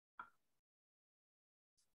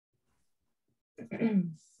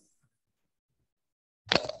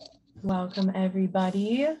Welcome,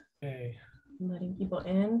 everybody. Okay. I'm letting people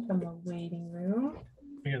in from the waiting room.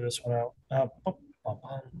 Figure this one out.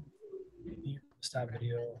 Stop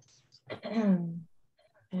video. And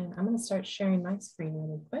I'm going to start sharing my screen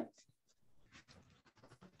really quick.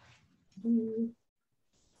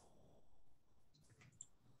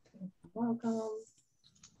 Welcome.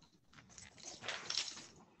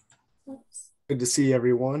 Oops. Good to see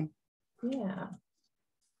everyone. Yeah.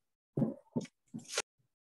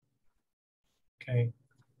 Okay.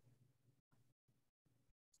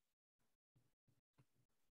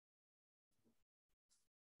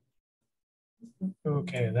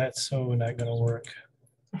 Okay, that's so not gonna work.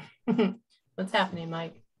 What's happening,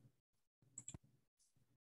 Mike?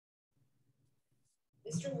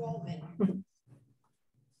 Mr. Waldman.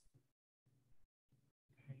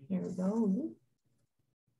 Here we go.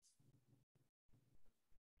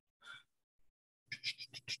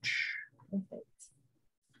 Perfect.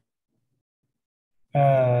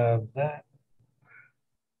 That.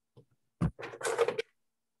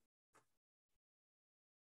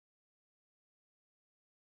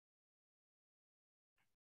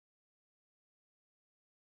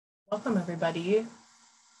 Welcome, everybody.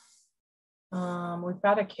 We've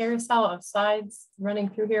got a carousel of slides running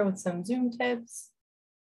through here with some Zoom tips,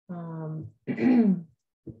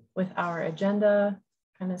 with our agenda,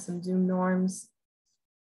 kind of some Zoom norms.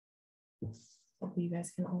 Hopefully you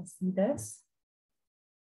guys can all see this.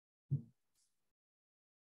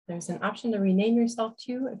 There's an option to rename yourself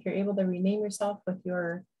too. If you're able to rename yourself with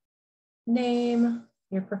your name,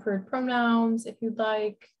 your preferred pronouns, if you'd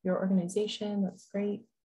like, your organization, that's great.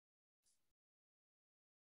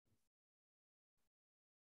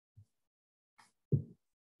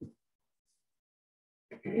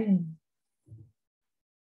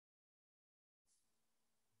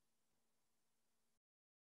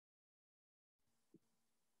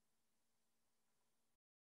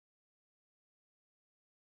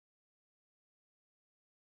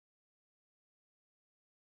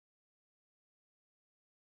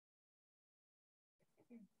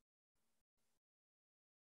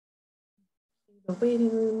 The waiting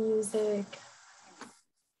room music.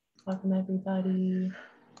 Welcome, everybody.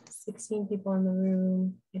 16 people in the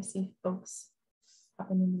room. I see folks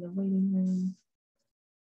popping into the waiting room.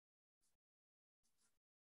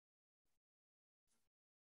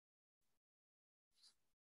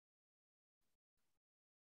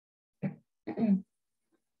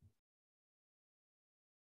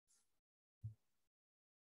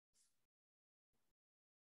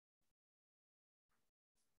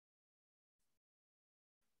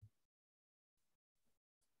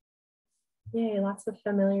 Yay, lots of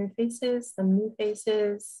familiar faces, some new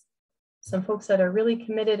faces, some folks that are really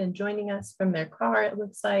committed and joining us from their car, it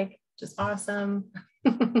looks like, just awesome.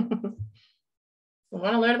 We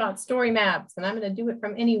want to learn about StoryMaps, and I'm going to do it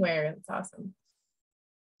from anywhere. That's awesome.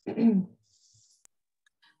 I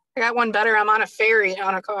got one better. I'm on a ferry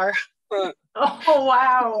on a car. Oh,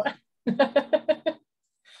 wow.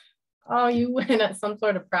 Oh, you win at some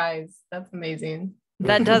sort of prize. That's amazing.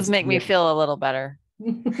 That does make me feel a little better.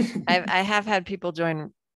 I have had people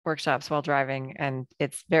join workshops while driving, and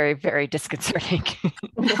it's very, very disconcerting.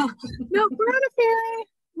 No, we're on a ferry.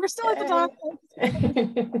 We're still at the dock.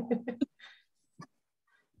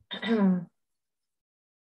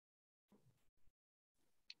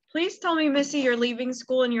 Please tell me, Missy, you're leaving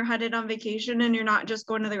school and you're headed on vacation and you're not just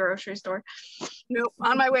going to the grocery store. Nope,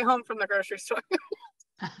 on my way home from the grocery store.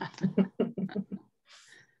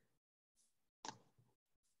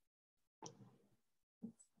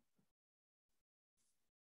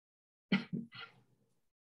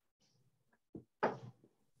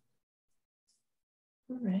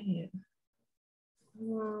 All right.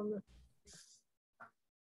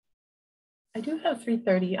 I do have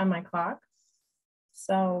 3:30 on my clock.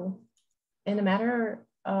 So in a matter,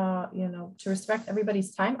 to respect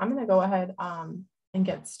everybody's time, I'm going to go ahead and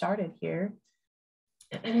get started here.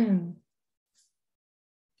 And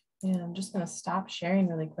I'm just going to stop sharing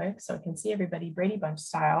really quick so I can see everybody Brady Bunch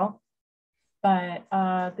style. But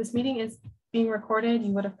this meeting is being recorded.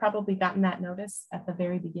 You would have probably gotten that notice at the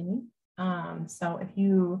very beginning. So if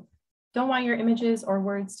you don't want your images or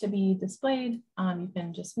words to be displayed, you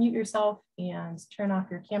can just mute yourself and turn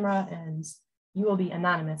off your camera, and you will be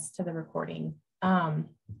anonymous to the recording. So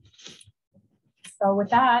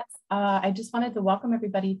with that, I just wanted to welcome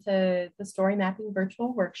everybody to the Story Mapping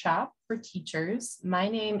Virtual Workshop for Teachers. My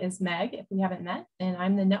name is Meg, if we haven't met, and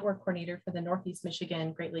I'm the Network Coordinator for the Northeast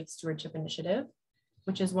Michigan Great Lakes Stewardship Initiative,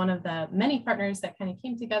 which is one of the many partners that kind of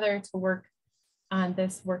came together to work on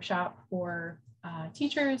this workshop for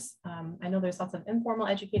teachers. I know there's lots of informal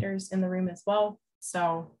educators in the room as well.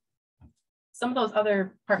 So some of those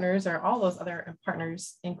other partners, or all those other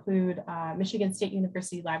partners, include Michigan State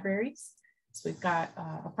University Libraries. So we've got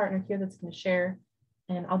a partner here that's going to share,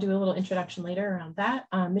 and I'll do a little introduction later around that.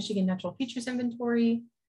 Michigan Natural Features Inventory,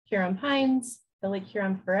 Huron Pines, the Lake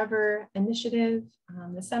Huron Forever Initiative,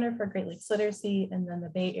 the Center for Great Lakes Literacy, and then the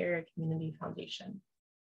Bay Area Community Foundation.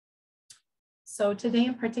 So today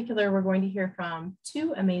in particular, we're going to hear from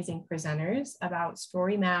two amazing presenters about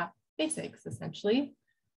story map basics, essentially.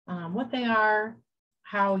 What they are,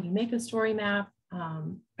 how you make a story map,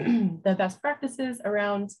 the best practices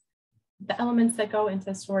around the elements that go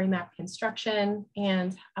into story map construction,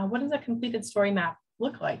 and what does a completed story map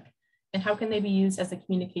look like, and how can they be used as a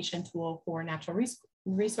communication tool for natural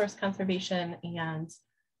resource conservation and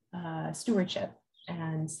stewardship,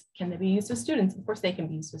 and can they be used with students? Of course they can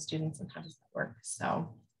be used with students, and how does that work? So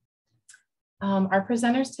our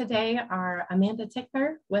presenters today are Amanda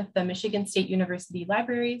Tickner with the Michigan State University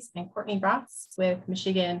Libraries and Courtney Ross with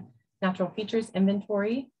Michigan Natural Features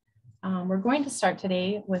Inventory. We're going to start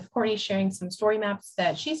today with Courtney sharing some story maps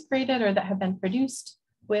that she's created or that have been produced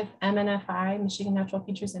with MNFI, Michigan Natural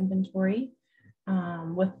Features Inventory,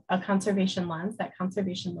 with a conservation lens, that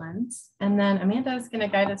conservation lens. And then Amanda is going to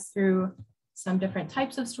guide us through some different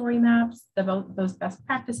types of story maps, those best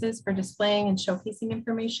practices for displaying and showcasing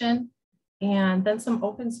information, and then some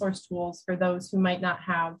open source tools for those who might not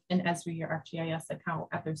have an Esri or ArcGIS account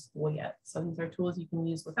at their school yet. So these are tools you can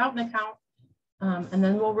use without an account. And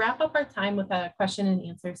then we'll wrap up our time with a question and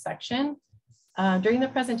answer section. During the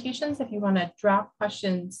presentations, if you want to drop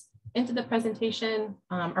questions into the presentation,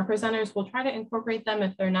 our presenters will try to incorporate them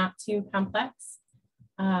if they're not too complex,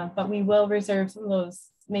 but we will reserve some of those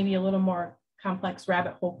maybe a little more complex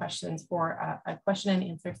rabbit hole questions for a question and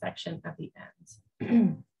answer section at the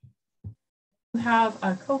end. We have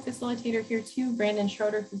a co-facilitator here too, Brandon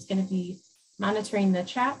Schroeder, who's going to be monitoring the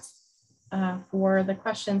chat for the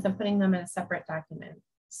questions and putting them in a separate document.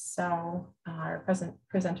 So our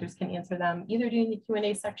presenters can answer them either during the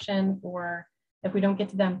Q&A section, or if we don't get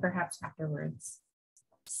to them, perhaps afterwards.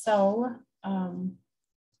 So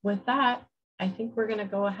with that, I think we're going to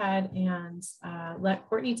go ahead and let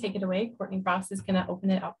Courtney take it away. Courtney Ross is going to open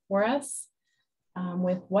it up for us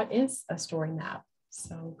with what is a story map.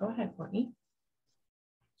 So go ahead, Courtney.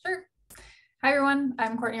 Sure. Hi, everyone.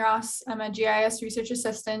 I'm Courtney Ross. I'm a GIS research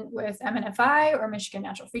assistant with MNFI, or Michigan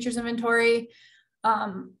Natural Features Inventory.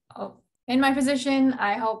 In my position,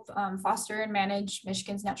 I help foster and manage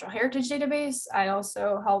Michigan's natural heritage database. I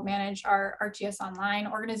also help manage our ArcGIS Online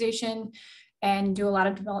organization and do a lot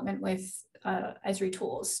of development with Esri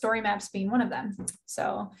tools, StoryMaps being one of them.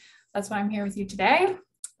 So that's why I'm here with you today.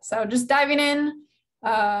 So just diving in,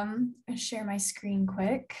 I'll share my screen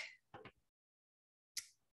quick.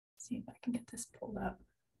 See if I can get this pulled up.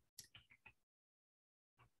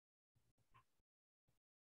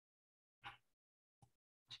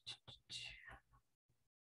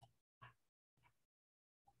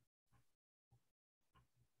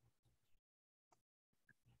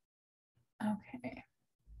 Okay.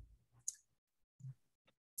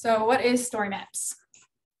 So what is StoryMaps?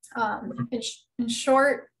 In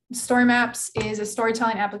short, StoryMaps is a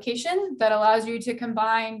storytelling application that allows you to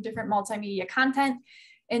combine different multimedia content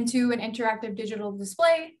into an interactive digital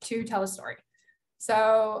display to tell a story.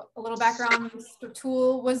 So a little background, this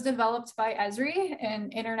tool was developed by Esri,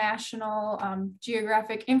 an international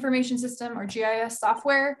geographic information system, or GIS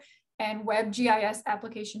software, and web GIS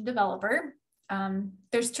application developer.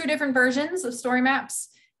 There's two different versions of StoryMaps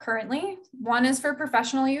currently. One is for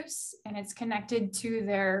professional use, and it's connected to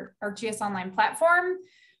their ArcGIS Online platform,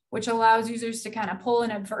 which allows users to kind of pull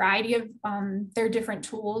in a variety of their different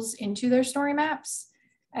tools into their StoryMaps.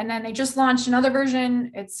 And then they just launched another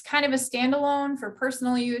version. It's kind of a standalone for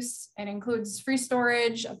personal use. It includes free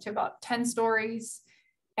storage up to about 10 stories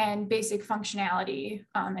and basic functionality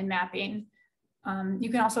and mapping. You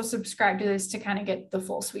can also subscribe to this to kind of get the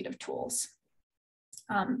full suite of tools.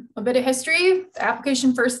 A bit of history, the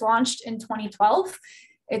application first launched in 2012.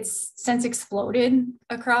 It's since exploded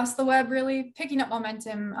across the web, really picking up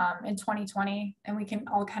momentum in 2020. And we can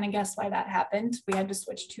all kind of guess why that happened. We had to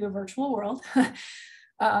switch to a virtual world.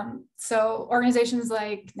 So organizations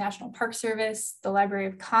like National Park Service, the Library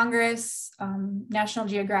of Congress, National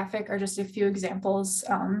Geographic are just a few examples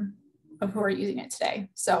of who are using it today.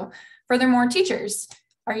 So furthermore, teachers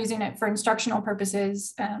are using it for instructional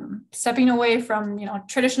purposes, stepping away from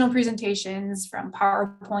traditional presentations, from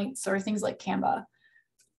PowerPoints or things like Canva.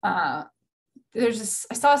 I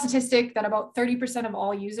saw a statistic that about 30% of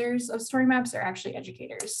all users of StoryMaps are actually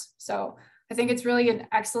educators. So I think it's really an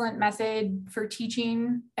excellent method for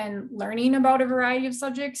teaching and learning about a variety of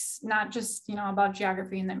subjects, not just, you know, about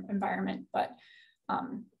geography and the environment, but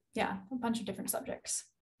yeah, a bunch of different subjects.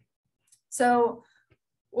 So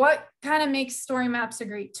what kind of makes StoryMaps a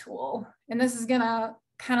great tool? And this is gonna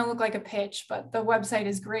kind of look like a pitch, but the website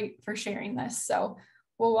is great for sharing this. So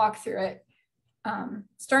we'll walk through it.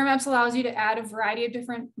 StoryMaps allows you to add a variety of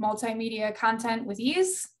different multimedia content with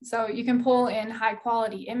ease. So you can pull in high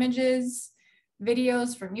quality images,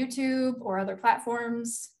 videos from YouTube or other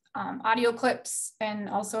platforms, audio clips, and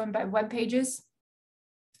also embed web pages.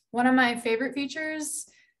 One of my favorite features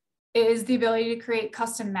is the ability to create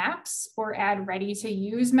custom maps or add ready to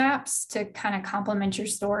use maps to kind of complement your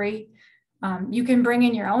story. You can bring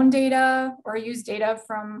in your own data or use data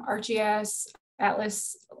from ArcGIS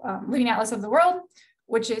Atlas, Living Atlas of the World,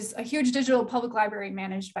 which is a huge digital public library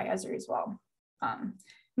managed by Esri as well.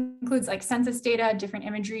 Includes like census data, different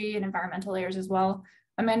imagery, and environmental layers as well.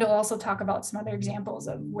 Amanda will also talk about some other examples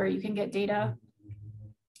of where you can get data.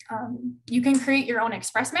 You can create your own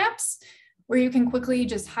express maps, where you can quickly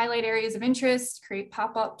just highlight areas of interest, create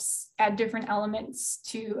pop-ups, add different elements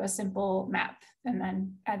to a simple map, and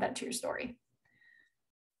then add that to your story.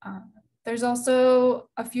 There's also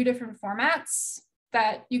a few different formats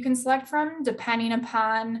that you can select from depending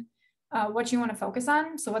upon what you want to focus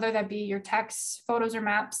on. So whether that be your text, photos, or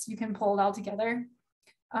maps, you can pull it all together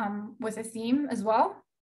with a theme as well.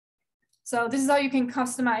 So this is how you can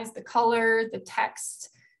customize the color, the text,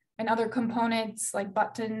 and other components like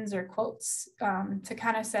buttons or quotes to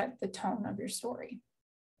kind of set the tone of your story.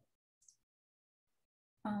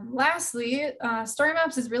 Lastly,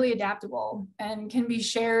 StoryMaps is really adaptable and can be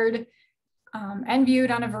shared and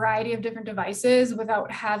viewed on a variety of different devices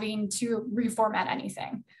without having to reformat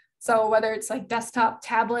anything. So whether it's like desktop,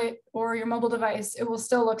 tablet, or your mobile device, it will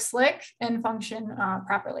still look slick and function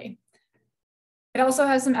properly. It also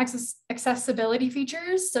has some accessibility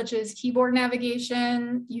features such as keyboard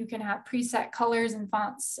navigation. You can have preset colors and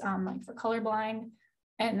fonts like for colorblind,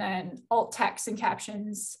 and then alt text and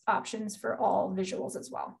captions options for all visuals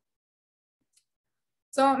as well.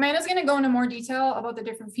 So Amanda's going to go into more detail about the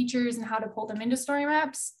different features and how to pull them into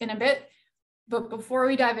StoryMaps in a bit. But before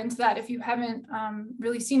we dive into that, if you haven't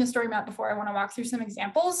really seen a story map before, I want to walk through some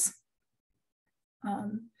examples.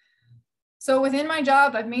 So within my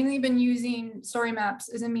job, I've mainly been using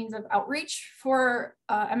StoryMaps as a means of outreach for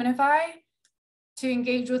MNFI to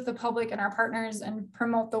engage with the public and our partners and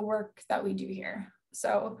promote the work that we do here.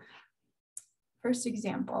 So first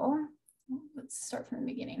example, let's start from the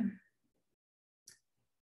beginning.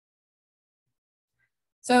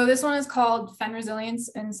 So this one is called Fen Resilience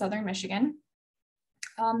in Southern Michigan.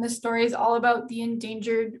 This story is all about the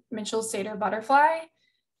endangered Mitchell-Sater butterfly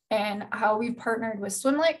and how we've partnered with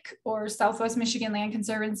SwimLick or Southwest Michigan Land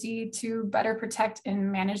Conservancy to better protect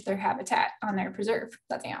and manage their habitat on their preserve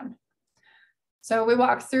that they own. So we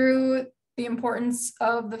walk through the importance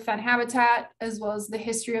of the fen habitat as well as the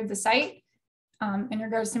history of the site in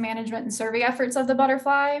regards to management and survey efforts of the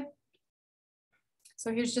butterfly.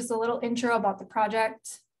 So here's just a little intro about the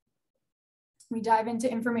project. We dive into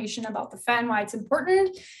information about the fen, why it's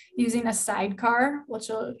important, using a sidecar, which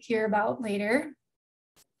you'll hear about later.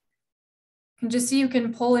 You can just see you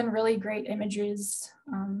can pull in really great images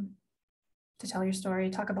to tell your story.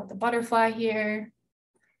 Talk about the butterfly here.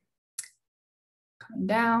 Coming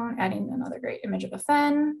down, adding another great image of a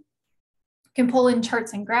fen. You can pull in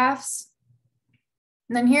charts and graphs.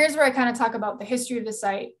 And then here's where I kind of talk about the history of the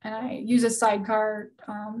site. And I use a sidecar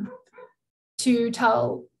to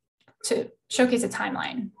showcase a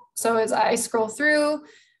timeline. So as I scroll through,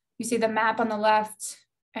 you see the map on the left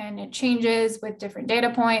and it changes with different data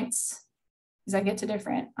points as I get to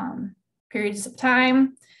different periods of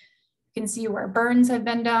time. You can see where burns have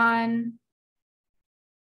been done.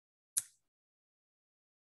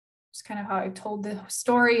 Just kind of how I told the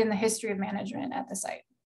story and the history of management at the site.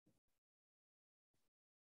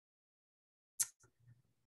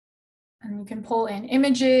 And you can pull in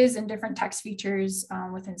images and different text features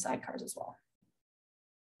within sidecars as well.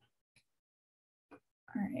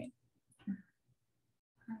 All right.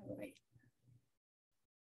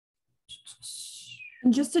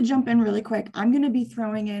 And just to jump in really quick, I'm going to be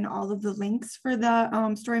throwing in all of the links for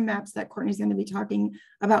the story maps that Courtney's going to be talking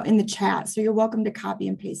about in the chat. So you're welcome to copy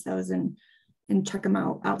and paste those and check them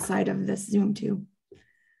out outside of this Zoom too.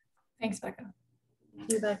 Thanks, Becca.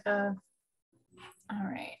 Thank you, Becca. All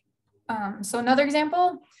right. So another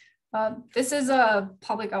example, this is a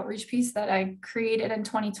public outreach piece that I created in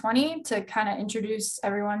 2020 to kind of introduce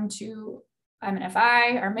everyone to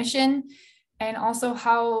MNFI, our mission, and also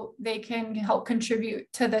how they can help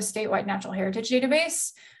contribute to the statewide natural heritage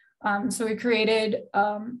database, So we created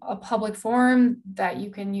a public forum that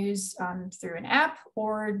you can use through an app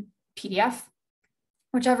or PDF,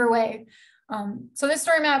 whichever way. So this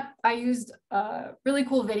story map, I used a really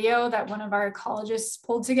cool video that one of our ecologists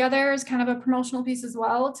pulled together as kind of a promotional piece as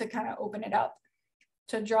well to kind of open it up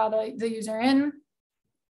to draw the user in.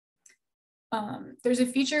 There's a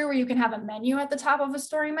feature where you can have a menu at the top of a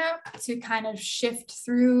story map to kind of shift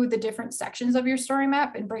through the different sections of your story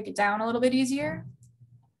map and break it down a little bit easier.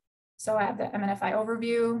 So I have the MNFI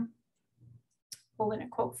overview, pull in a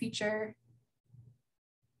quote feature.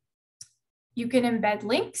 You can embed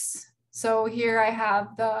links. So here I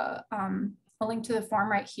have a link to the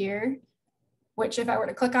form right here, which if I were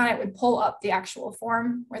to click on it, would pull up the actual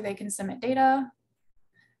form where they can submit data.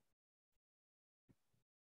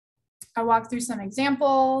 I walk through some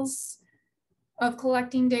examples of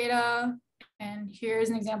collecting data. And here's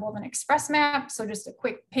an example of an express map. So just a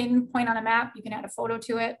quick pinpoint on a map, you can add a photo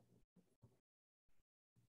to it.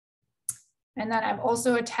 And then I've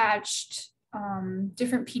also attached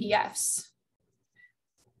different PDFs.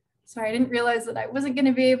 Sorry, I didn't realize that I wasn't going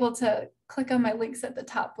to be able to click on my links at the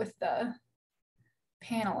top with the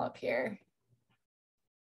panel up here.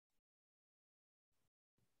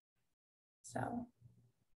 So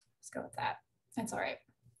let's go with that. That's all right.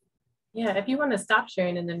 Yeah, if you want to stop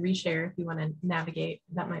sharing and then reshare, if you want to navigate,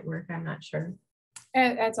 that might work. I'm not sure.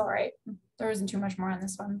 That's all right. There isn't too much more on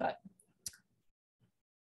this one, but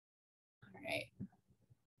all right.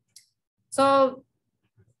 So,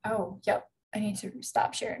 oh, yep. I need to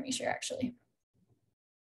stop share and reshare actually.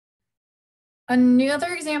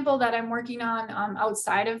 Another example that I'm working on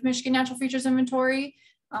outside of Michigan Natural Features Inventory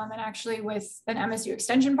and actually with an MSU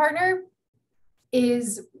extension partner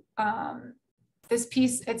is this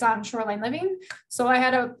piece. It's on shoreline living. So I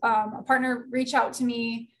had a partner reach out to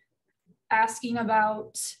me asking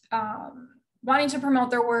about wanting to promote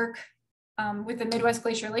their work with the Midwest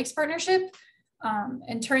Glacier Lakes Partnership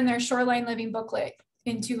and turn their shoreline living booklet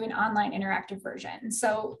into an online interactive version.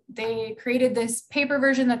 So they created this paper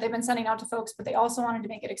version that they've been sending out to folks, but they also wanted to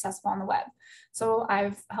make it accessible on the web. So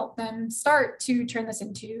I've helped them start to turn this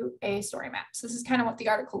into a story map. So this is kind of what the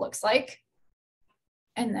article looks like.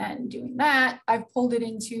 And then doing that, I've pulled it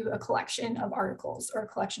into a collection of articles or a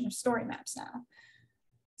collection of story maps now.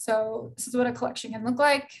 So this is what a collection can look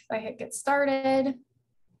like. If I hit get started,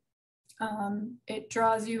 it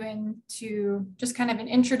draws you into just kind of an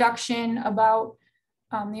introduction about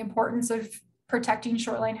the importance of protecting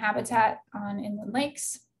shoreline habitat on inland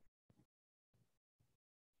lakes.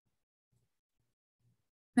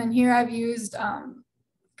 And here I've used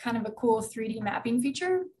kind of a cool 3D mapping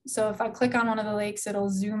feature. So if I click on one of the lakes, it'll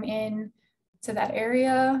zoom in to that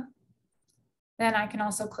area. Then I can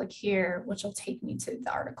also click here, which will take me to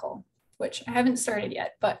the article, which I haven't started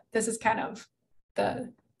yet, but this is kind of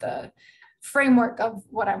the framework of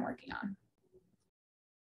what I'm working on.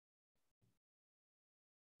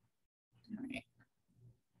 All right.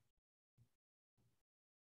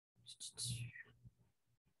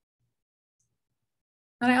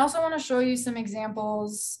 And I also want to show you some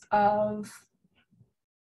examples of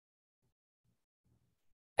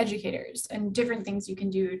educators and different things you can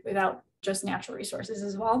do without just natural resources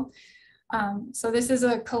as well. So this is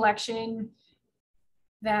a collection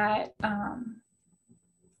that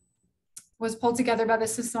was pulled together by the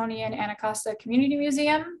Smithsonian Anacostia Community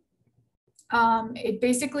Museum. It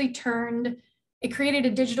basically it created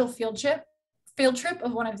a digital field trip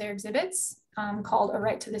of one of their exhibits called A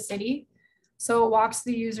Right to the City. So it walks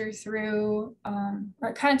the user through, or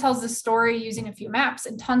it kind of tells the story using a few maps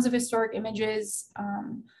and tons of historic images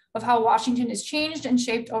of how Washington has changed and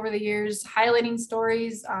shaped over the years, highlighting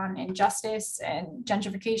stories on injustice and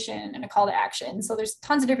gentrification and a call to action. So there's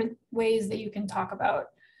tons of different ways that you can talk about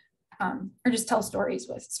or just tell stories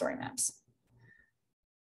with story maps.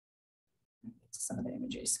 Some of the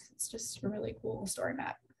images, it's just a really cool story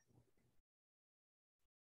map.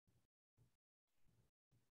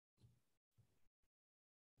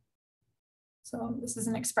 So this is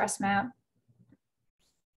an express map,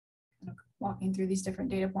 walking through these different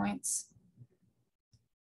data points.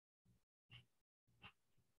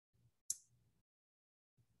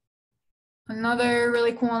 Another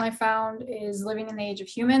really cool one I found is Living in the Age of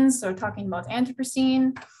Humans. So talking about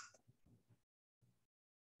Anthropocene.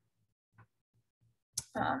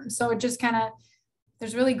 So it just kind of,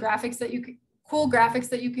 there's really graphics that you could, cool graphics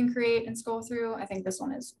that you can create and scroll through. I think this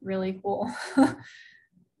one is really cool.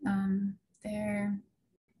 There.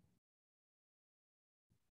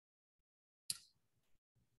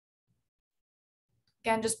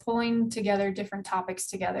 Again, just pulling together different topics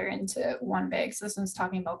together into one big. So this one's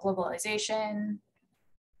talking about globalization.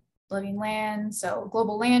 living land, so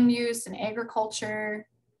global land use and agriculture,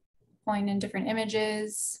 pulling in different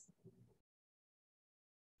images.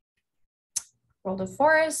 World of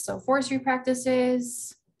forests, so forestry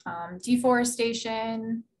practices,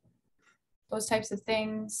 deforestation, those types of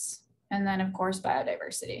things. And then of course,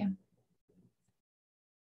 biodiversity.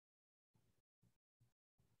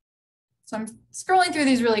 So I'm scrolling through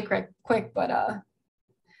these really quick, but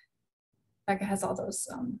Becca has all those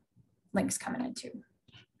links coming in too.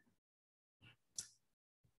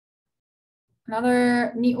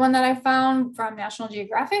 Another neat one that I found from National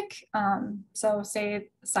Geographic. So say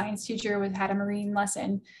a science teacher had a marine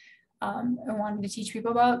lesson and wanted to teach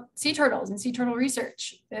people about sea turtles and sea turtle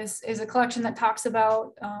research. This is a collection that talks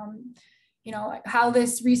about you know, like how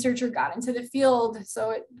this researcher got into the field. So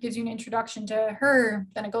it gives you an introduction to her.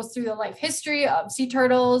 Then it goes through the life history of sea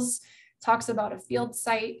turtles, talks about a field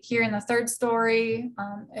site here in the third story.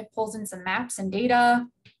 It pulls in some maps and data,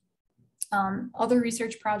 other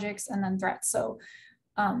research projects, and then threats. So,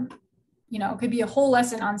 you know, it could be a whole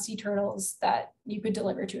lesson on sea turtles that you could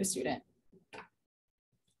deliver to a student.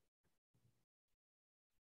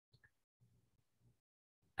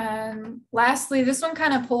 And lastly, this one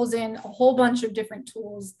kind of pulls in a whole bunch of different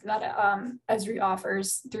tools that Esri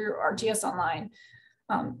offers through ArcGIS Online.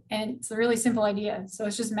 And it's a really simple idea. So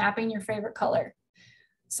it's just mapping your favorite color.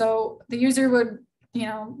 So the user would, you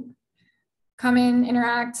know, come in,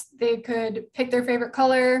 interact, they could pick their favorite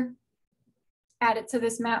color, add it to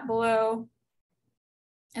this map below,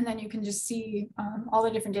 and then you can just see all the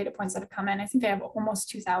different data points that have come in. I think they have almost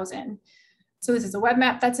 2,000. So this is a web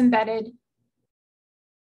map that's embedded.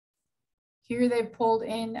 Here they've pulled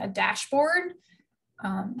in a dashboard.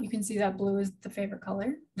 You can see that blue is the favorite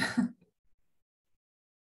color.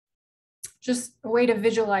 Just a way to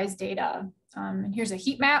visualize data. And here's a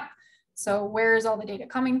heat map. So where is all the data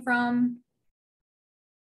coming from?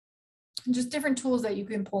 And just different tools that you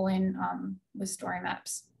can pull in with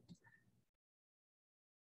StoryMaps.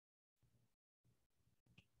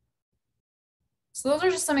 So those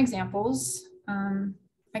are just some examples.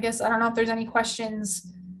 I guess, I don't know if there's any questions.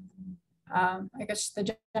 I guess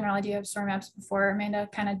the general idea of StoryMaps before Amanda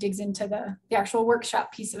kind of digs into the actual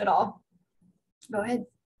workshop piece of it all. Go ahead.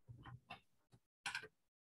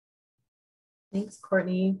 Thanks,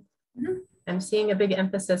 Courtney. I'm seeing a big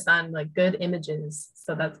emphasis on like good images.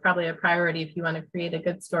 So that's probably a priority. If you want to create a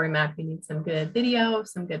good story map, you need some good video,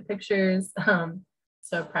 some good pictures.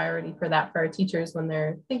 So priority for that for our teachers when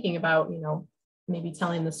they're thinking about, you know, maybe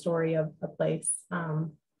telling the story of a place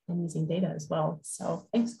and using data as well. So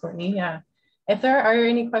thanks, Courtney. Yeah. If there are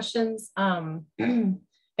any questions,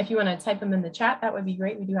 if you want to type them in the chat, that would be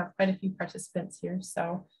great. We do have quite a few participants here.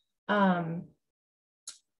 So,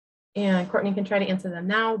 and Courtney can try to answer them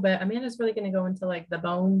now, but Amanda's really going to go into like the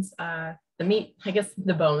bones, the meat, I guess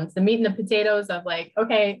the bones, the meat and the potatoes of like,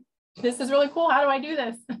 okay, this is really cool. How do I do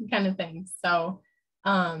this kind of thing? So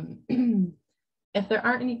if there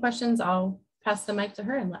aren't any questions, I'll pass the mic to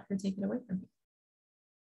her and let her take it away from here.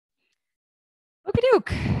 Okie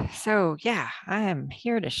doke. So yeah, I am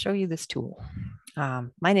here to show you this tool.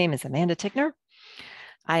 My name is Amanda Tickner.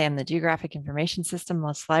 I am the Geographic Information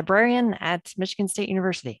Systems Librarian at Michigan State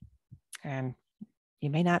University. And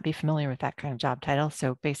you may not be familiar with that kind of job title.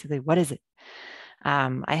 So basically, what is it?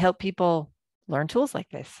 I help people learn tools like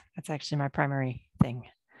this. That's actually my primary thing.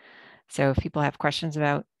 So if people have questions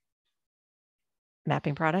about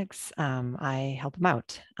mapping products, I help them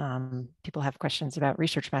out. People have questions about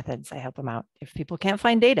research methods, I help them out. If people can't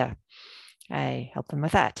find data, I help them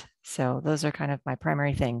with that. So those are kind of my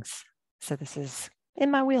primary things. So this is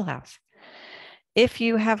in my wheelhouse. If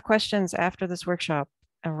you have questions after this workshop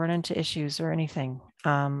and run into issues or anything,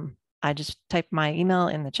 I just type my email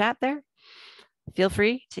in the chat there. Feel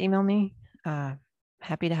free to email me.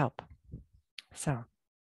 Happy to help. So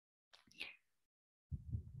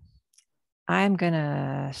I'm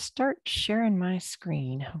gonna start sharing my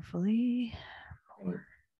screen, hopefully.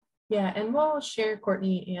 Yeah, and we'll share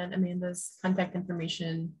Courtney and Amanda's contact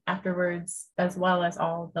information afterwards, as well as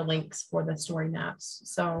all the links for the story maps.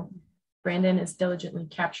 So Brandon is diligently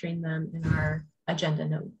capturing them in our agenda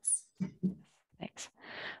notes. Thanks.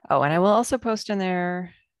 Oh, and I will also post in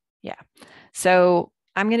there. Yeah. So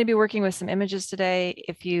I'm going to be working with some images today.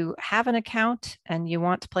 If you have an account and you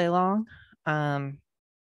want to play along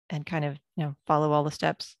and kind of, you know, follow all the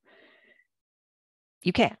steps,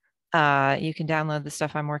 you can. You can download the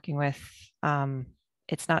stuff I'm working with.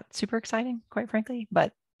 It's not super exciting, quite frankly,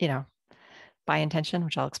 but, you know, by intention,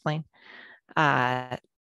 which I'll explain. But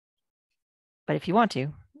if you want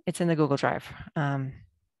to, it's in the Google Drive.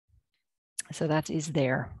 So that is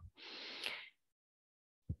there.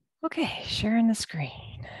 Okay, sharing the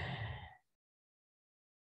screen.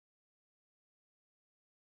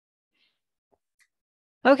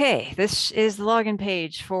 Okay, this is the login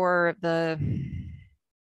page for the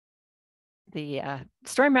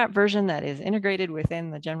story map version that is integrated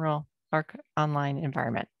within the general ARC online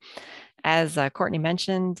environment. As Courtney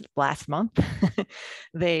mentioned last month,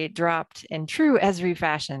 they dropped in true Esri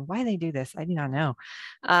fashion. Why they do this, I do not know.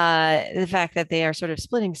 The fact that they are sort of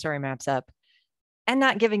splitting story maps up and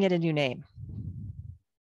not giving it a new name.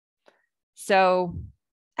 So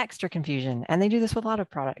extra confusion. And they do this with a lot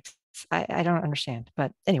of products. I don't understand,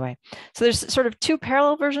 but anyway. So there's sort of two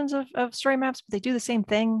parallel versions of story maps, but they do the same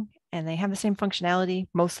thing and they have the same functionality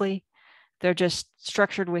mostly. They're just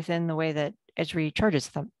structured within the way that Esri charges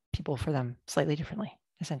people for them slightly differently,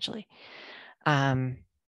 essentially.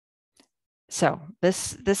 So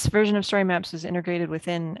this version of story maps is integrated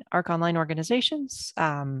within ARC Online organizations.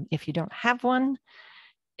 If you don't have one,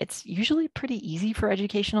 it's usually pretty easy for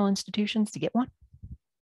educational institutions to get one.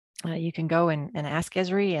 You can go and ask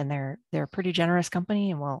Esri, and they're a pretty generous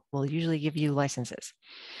company, and will usually give you licenses.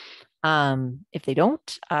 If they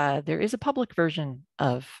don't, there is a public version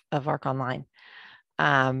of ARC Online.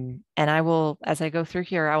 And I will, as I go through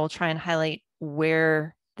here, I will try and highlight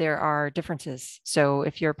where there are differences. So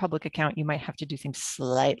if you're a public account, you might have to do things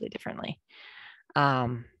slightly differently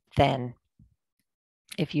than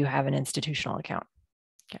if you have an institutional account.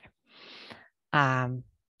 Okay.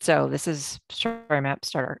 So this is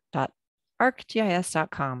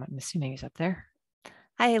storymapstart.arcgis.com. I'm assuming it's up there.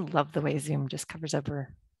 I love the way Zoom just covers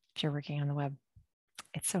over if you're working on the web.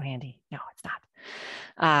 It's so handy. No, it's not.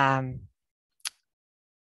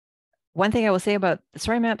 One thing I will say about the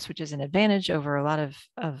story maps, which is an advantage over a lot of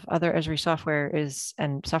other Esri software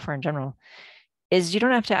and software in general, is you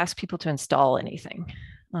don't have to ask people to install anything.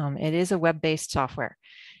 It is a web-based software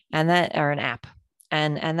or an app.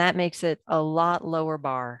 And that makes it a lot lower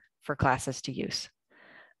bar for classes to use.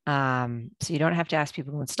 So you don't have to ask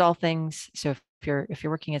people to install things. So if you're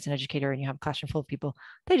working as an educator and you have a classroom full of people,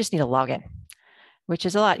 they just need a login, which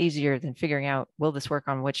is a lot easier than figuring out, will this work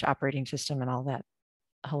on which operating system and all that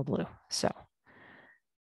hullabaloo. So,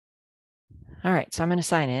 all right, so I'm going to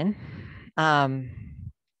sign in.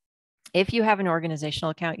 If you have an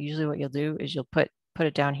organizational account, usually what you'll do is you'll put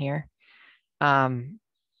it down here.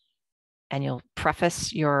 And you'll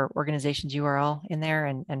preface your organization's URL in there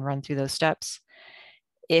and run through those steps.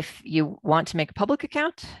 If you want to make a public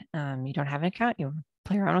account, you don't have an account, you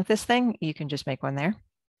play around with this thing, you can just make one there.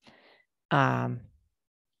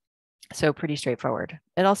 So pretty straightforward.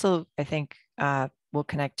 It also, I think, will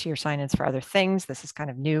connect to your sign-ins for other things. This is kind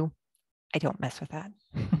of new. I don't mess with that.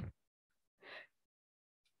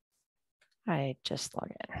 I just log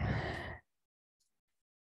in.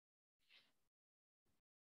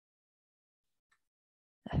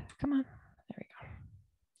 Come on, there we go.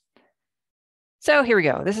 So here we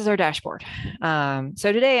go. This is our dashboard.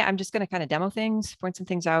 So today I'm just going to kind of demo things, point some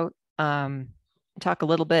things out, talk a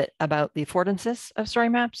little bit about the affordances of story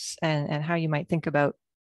maps and how you might think about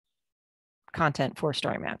content for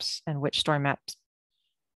story maps and which story maps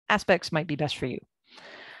aspects might be best for you.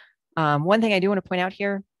 One thing I do want to point out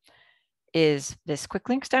here is this quick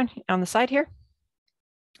links down on the side here.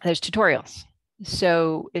 There's tutorials.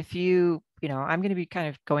 So if I'm going to be kind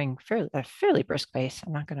of going a fairly brisk pace.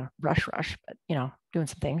 I'm not going to rush, but, doing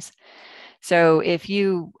some things. So if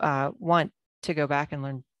you want to go back and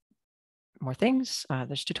learn more things,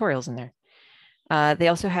 there's tutorials in there. They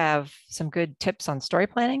also have some good tips on story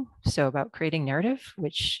planning. So about creating narrative,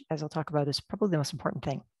 which, as I'll talk about, is probably the most important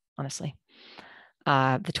thing, honestly.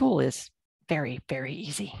 The tool is very, very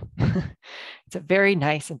easy. It's a very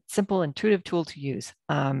nice and simple, intuitive tool to use.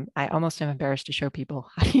 I almost am embarrassed to show people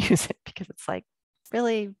how to use it because it's like,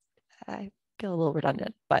 really, I feel a little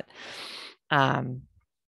redundant, but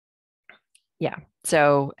yeah.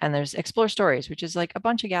 So, and there's Explore Stories, which is like a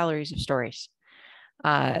bunch of galleries of stories.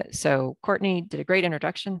 So Courtney did a great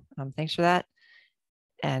introduction. Thanks for that.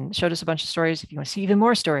 And showed us a bunch of stories. If you want to see even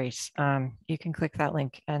more stories, you can click that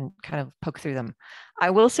link and kind of poke through them.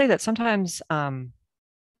 I will say that sometimes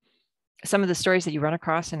some of the stories that you run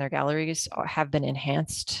across in their galleries have been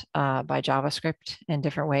enhanced by JavaScript in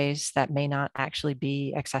different ways that may not actually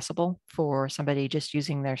be accessible for somebody just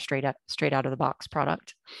using their straight out of the box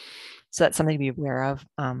product. So that's something to be aware of.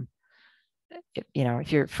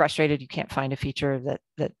 If you're frustrated, you can't find a feature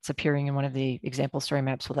that's appearing in one of the example story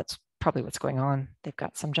maps, well, that's probably what's going on. They've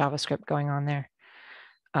got some JavaScript going on there.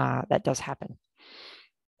 That does happen.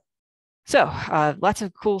 So lots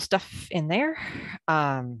of cool stuff in there.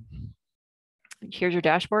 Here's your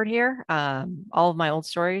dashboard here. All of my old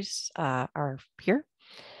stories are here.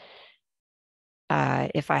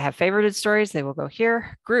 If I have favorited stories, they will go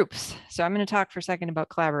here. Groups. So I'm going to talk for a second about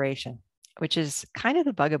collaboration. which is kind of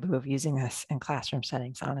the bugaboo of using this in classroom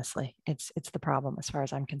settings, honestly. It's the problem as far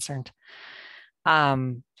as I'm concerned.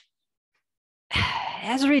 Esri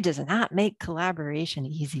does not make collaboration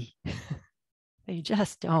easy. They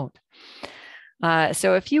just don't.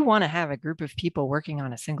 So if you want to have a group of people working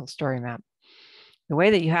on a single story map, the way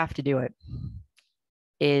that you have to do it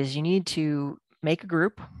is you need to make a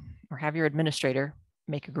group or have your administrator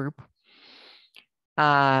make a group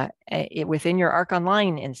within your Arc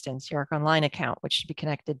Online instance, your Arc Online account, which should be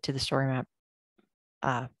connected to the StoryMap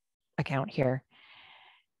account here,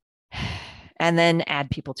 and then add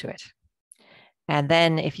people to it. And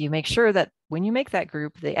then if you make sure that when you make that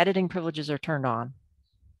group, the editing privileges are turned on,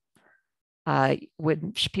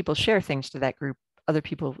 when people share things to that group, other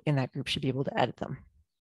people in that group should be able to edit them.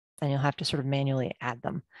 And you'll have to sort of manually add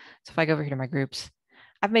them. So if I go over here to my groups,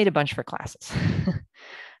 I've made a bunch for classes.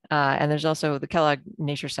 And there's also the Kellogg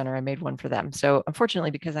Nature Center. I made one for them. So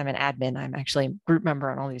unfortunately, because I'm an admin, I'm actually a group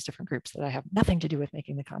member on all these different groups that I have nothing to do with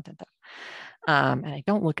making the content of. And I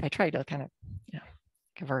try to kind of,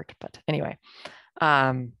 convert, but anyway.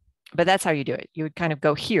 But that's how you do it. You would kind of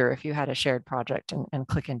go here if you had a shared project and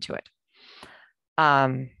click into it.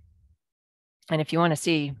 And if you want to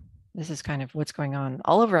see, this is kind of what's going on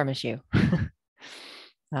all over MSU.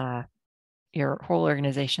 Your whole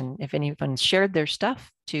organization, if anyone's shared their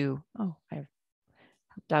stuff to, I've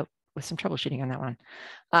helped out with some troubleshooting on that one.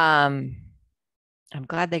 I'm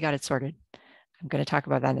glad they got it sorted. I'm going to talk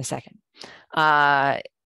about that in a second.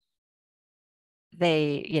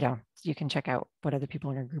 You can check out what other people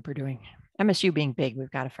in your group are doing. MSU being big,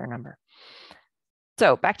 we've got a fair number.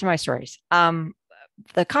 So back to my stories.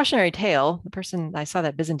 The cautionary tale, the person, I saw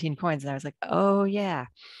that Byzantine coins and I was like, oh yeah.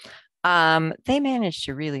 They managed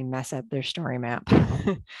to really mess up their story map.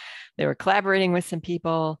 They were collaborating with some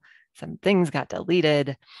people, some things got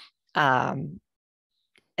deleted. Something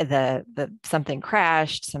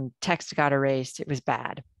crashed, some text got erased. It was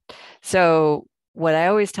bad. So what I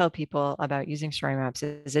always tell people about using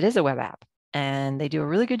StoryMaps is it is a web app and they do a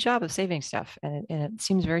really good job of saving stuff. And it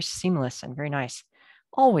seems very seamless and very nice.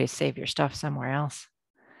 Always save your stuff somewhere else.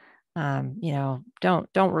 Don't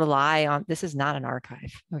rely on, this is not an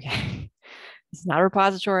archive. Okay. This is not a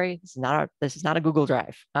repository. This is not a Google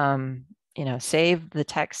Drive. Save the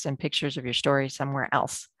text and pictures of your story somewhere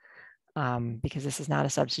else. Because this is not a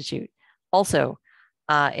substitute. Also,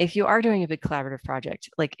 if you are doing a big collaborative project,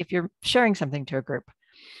 like if you're sharing something to a group,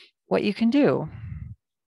 what you can do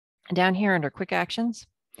down here under quick actions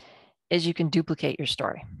is you can duplicate your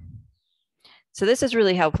story. So this is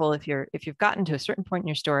really helpful if you've gotten to a certain point in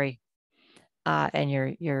your story and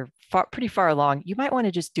you're pretty far along, you might want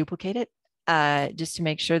to just duplicate it just to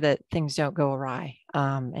make sure that things don't go awry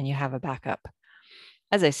and you have a backup.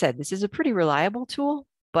 As I said, this is a pretty reliable tool,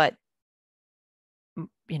 but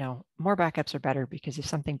more backups are better because if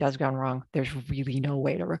something does go wrong, there's really no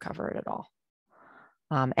way to recover it at all.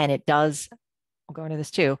 And it does, I'll go into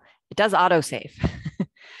this too, it does autosave.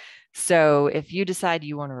 So if you decide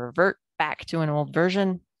you want to revert back to an old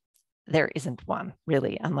version, there isn't one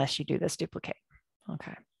really, unless you do this duplicate.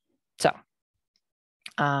 Okay. So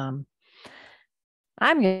I'm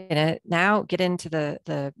gonna now get into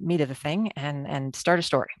the meat of the thing and start a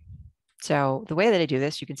story. So the way that I do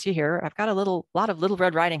this, you can see here, I've got a lot of Little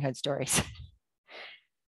Red Riding Hood stories.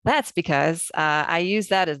 That's because I use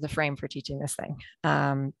that as the frame for teaching this thing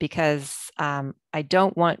because I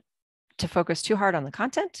don't want to focus too hard on the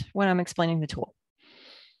content when I'm explaining the tool.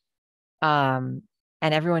 And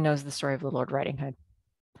everyone knows the story of Little Red Riding Hood.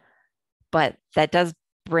 But that does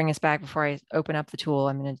bring us back before I open up the tool.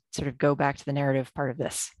 I'm going to sort of go back to the narrative part of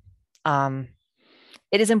this.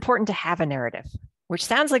 It is important to have a narrative, which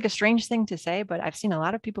sounds like a strange thing to say, but I've seen a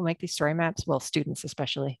lot of people make these story maps, well, students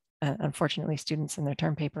especially, unfortunately students in their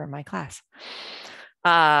term paper in my class,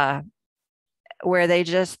 where they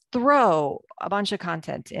just throw a bunch of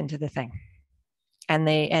content into the thing. And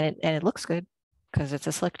it looks good because it's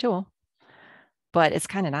a slick tool, but it's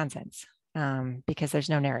kind of nonsense because there's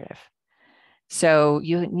no narrative. So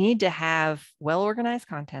you need to have well-organized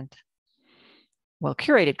content,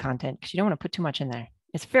 well-curated content, because you don't want to put too much in there.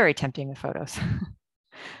 It's very tempting with photos.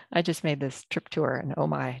 I just made this trip tour and oh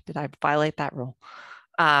my, did I violate that rule?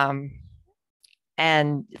 And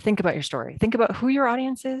think about your story. Think about who your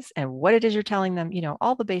audience is and what it is you're telling them.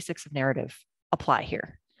 All the basics of narrative apply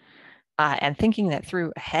here. And thinking that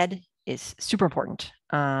through ahead is super important.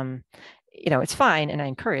 It's fine. And I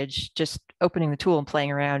encourage just opening the tool and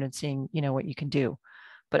playing around and seeing, what you can do.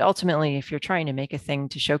 But ultimately, if you're trying to make a thing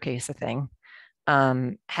to showcase a thing,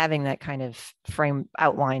 having that kind of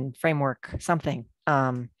framework, something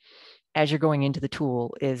as you're going into the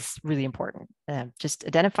tool is really important. Just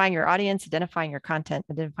identifying your audience, identifying your content,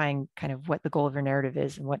 identifying kind of what the goal of your narrative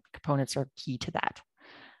is and what components are key to that.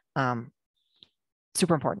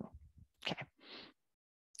 Super important. Okay.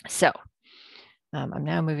 So I'm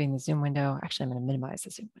now moving the Zoom window. Actually, I'm going to minimize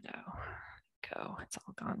the Zoom window. Go. It's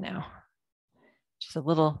all gone now. Just a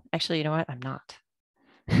little, actually, you know what? I'm not.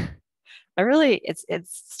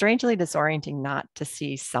 It's strangely disorienting not to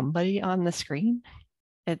see somebody on the screen.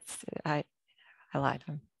 I lied.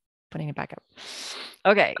 I'm putting it back up.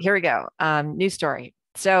 Okay, here we go. New story.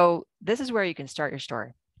 So this is where you can start your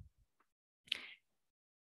story.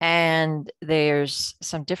 And there's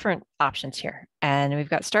some different options here. And we've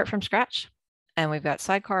got start from scratch, and we've got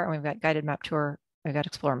sidecar, and we've got guided map tour, we've got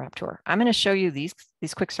explorer map tour. I'm going to show you these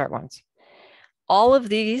quick start ones. All of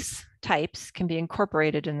these types can be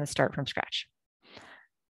incorporated in the start from scratch.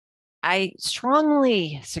 I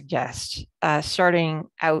strongly suggest starting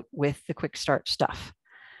out with the quick start stuff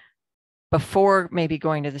before maybe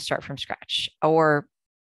going to the start from scratch. Or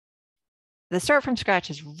the start from scratch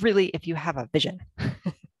is really if you have a vision.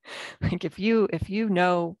 Like if you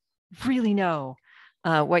really know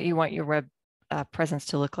what you want your web presence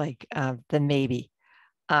to look like, then maybe.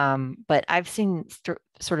 But I've seen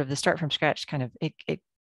sort of the start from scratch kind of, it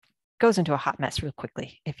goes into a hot mess real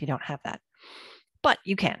quickly if you don't have that. But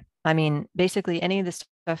you can. I mean, basically any of this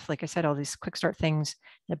stuff, like I said, all these quick start things,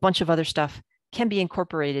 and a bunch of other stuff can be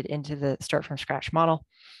incorporated into the start from scratch model.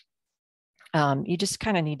 You just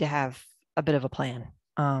kind of need to have a bit of a plan.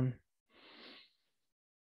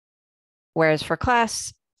 Whereas for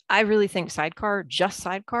class, I really think sidecar, just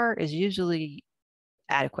sidecar is usually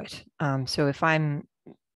adequate. So if I'm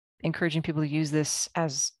encouraging people to use this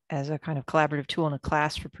as a kind of collaborative tool in a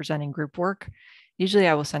class for presenting group work, usually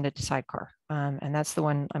I will send it to sidecar. And that's the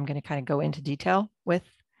one I'm going to kind of go into detail with.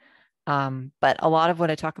 But a lot of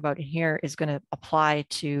what I talk about in here is going to apply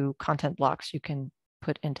to content blocks you can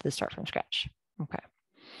put into the start from scratch. Okay.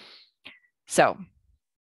 So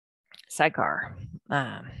sidecar.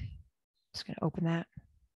 Just going to open that.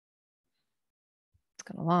 It's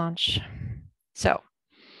going to launch. So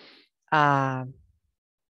I'm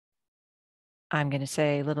going to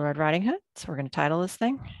say Little Red Riding Hood. So we're going to title this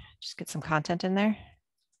thing. Just get some content in there.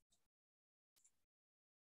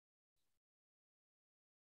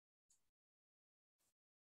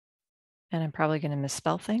 And I'm probably going to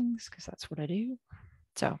misspell things because that's what I do.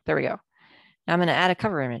 So there we go. Now I'm going to add a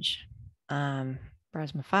cover image.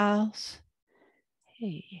 Browse my files.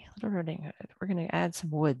 Hey, Little Riding Hood. We're going to add some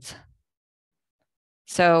woods.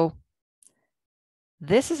 So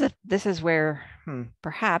this is where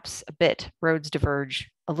perhaps a bit roads diverge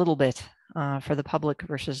a little bit for the public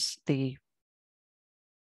versus the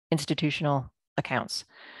institutional accounts.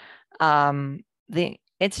 The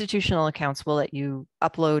institutional accounts will let you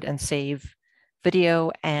upload and save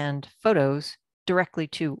video and photos directly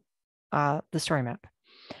to the story map.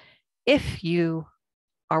 If you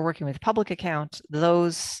are working with public account,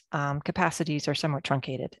 those capacities are somewhat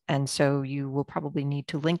truncated. And so you will probably need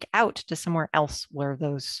to link out to somewhere else where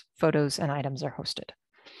those photos and items are hosted.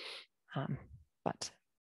 But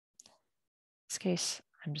in this case,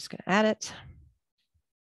 I'm just going to add it.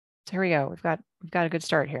 So here we go. We've got a good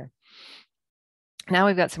start here. Now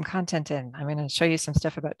we've got some content in. I'm going to show you some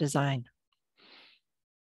stuff about design.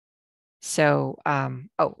 So,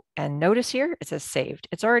 oh, and notice here, it says saved.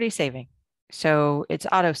 It's already saving. So it's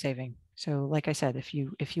auto saving. So like I said, if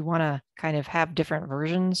you want to kind of have different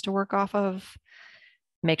versions to work off of,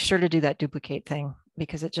 make sure to do that duplicate thing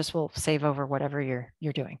because it just will save over whatever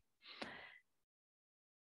you're doing.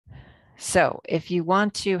 So if you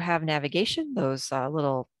want to have navigation, those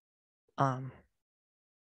little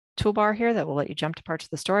toolbar here that will let you jump to parts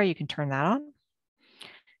of the story, you can turn that on.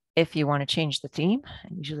 If you want to change the theme,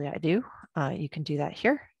 and usually I do, you can do that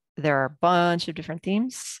here. There are a bunch of different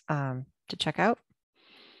themes to check out.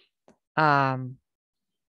 And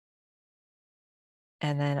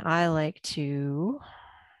then I like to,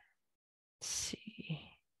 let's see,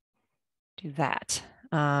 do that,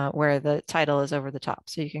 where the title is over the top.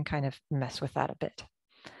 So you can kind of mess with that a bit.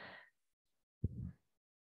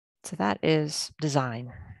 So that is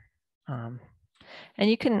design. And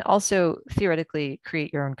you can also theoretically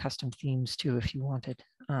create your own custom themes too, if you wanted,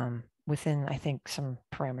 within, I think, some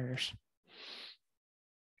parameters.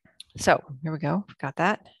 So here we go, we've got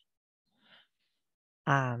that.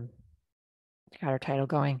 Got our title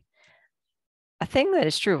going. A thing that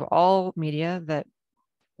is true of all media that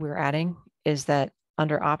we're adding is that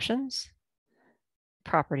under options,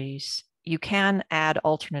 properties, you can add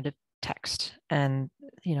alternative text. And,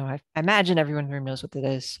 you know, I imagine everyone here knows what that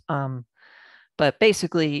is. But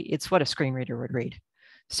basically it's what a screen reader would read.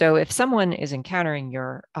 So if someone is encountering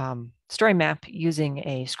your story map using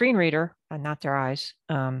a screen reader and not their eyes,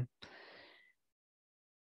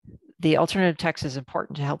 the alternative text is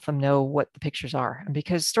important to help them know what the pictures are. And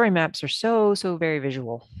because story maps are so very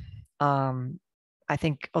visual, I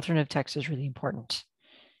think alternative text is really important.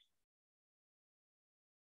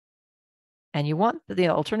 And you want the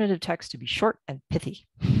alternative text to be short and pithy.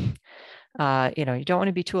 You don't want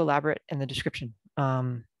to be too elaborate in the description.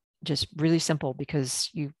 Just really simple, because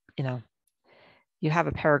you have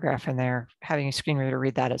a paragraph in there. Having a screen reader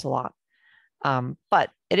read that is a lot.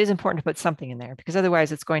 But it is important to put something in there, because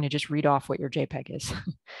otherwise it's going to just read off what your JPEG is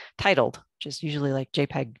titled, which is usually like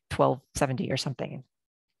JPEG 1270 or something.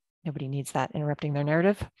 Nobody needs that interrupting their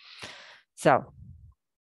narrative. So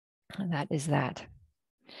that is that.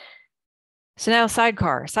 So now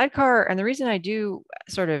sidecar, and the reason I do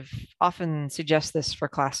sort of often suggest this for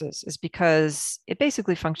classes is because it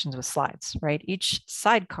basically functions with slides, right? Each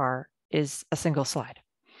sidecar is a single slide.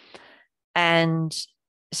 And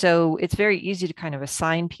so it's very easy to kind of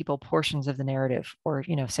assign people portions of the narrative, or,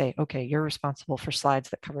 say, okay, you're responsible for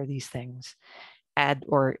slides that cover these things. Add,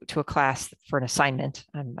 or to a class for an assignment.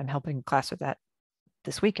 I'm helping a class with that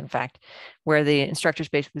this week, in fact, where the instructors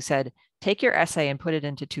basically said, take your essay and put it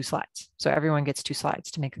into 2 slides. So everyone gets 2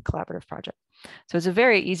 slides to make a collaborative project. So it's a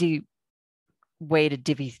very easy way to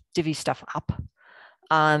divvy stuff up.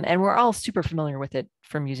 And we're all super familiar with it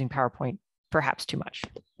from using PowerPoint, perhaps too much.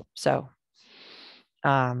 So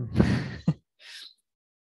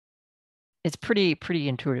it's pretty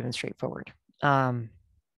intuitive and straightforward. And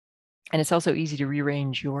it's also easy to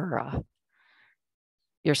rearrange your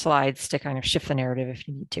slides to kind of shift the narrative if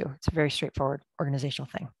you need to. It's a very straightforward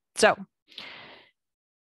organizational thing. So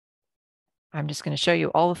I'm just going to show you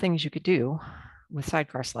all the things you could do with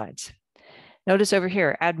sidecar slides. Notice over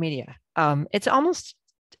here, add media. It's almost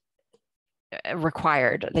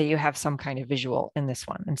required that you have some kind of visual in this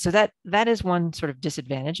one. And so that is one sort of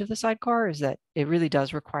disadvantage of the sidecar, is that it really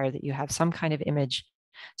does require that you have some kind of image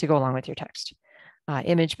to go along with your text.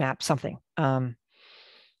 Image map, something.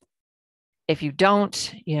 If you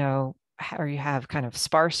don't, or you have kind of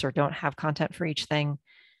sparse or don't have content for each thing,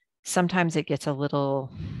 sometimes it gets a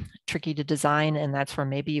little tricky to design, and that's where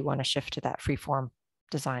maybe you want to shift to that freeform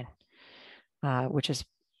design, which is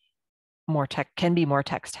can be more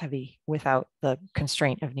text heavy without the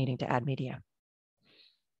constraint of needing to add media.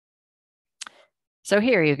 So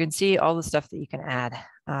here you can see all the stuff that you can add.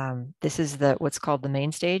 This is what's called the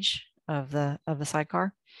main stage of the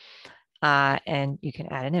sidecar, and you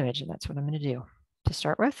can add an image, and that's what I'm going to do to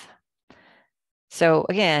start with. So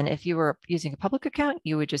again, if you were using a public account,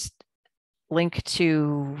 you would just link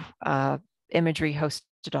to imagery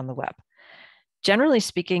hosted on the web. Generally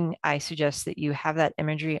speaking, I suggest that you have that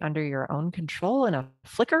imagery under your own control in a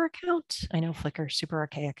Flickr account. I know Flickr is super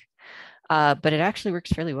archaic, but it actually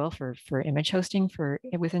works fairly well for image hosting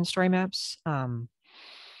within StoryMaps.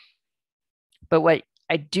 But what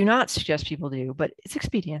I do not suggest people do, but it's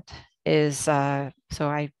expedient, is so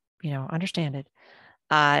I understand it.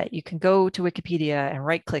 You can go to Wikipedia and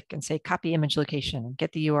right click and say copy image location and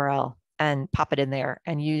get the URL and pop it in there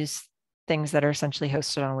and use things that are essentially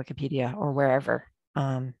hosted on Wikipedia or wherever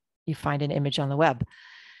you find an image on the web.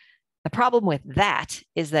 The problem with that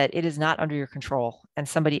is that it is not under your control, and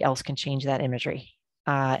somebody else can change that imagery.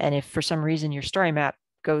 And if for some reason your story map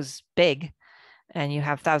goes big and you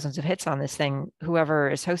have thousands of hits on this thing, whoever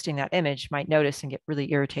is hosting that image might notice and get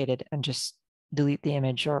really irritated and just delete the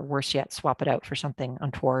image, or worse yet, swap it out for something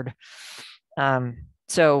untoward.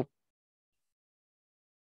 So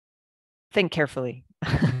think carefully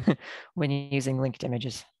when you're using linked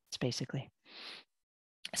images, basically.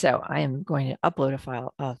 So I am going to upload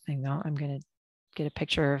a thing though. I'm going to get a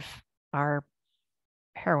picture of our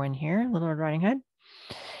heroine here, Little Red Riding Hood.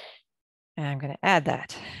 And I'm going to add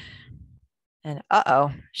that. And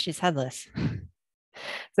she's headless.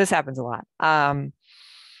 This happens a lot.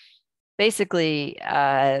 Basically,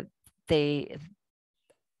 the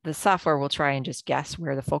software will try and just guess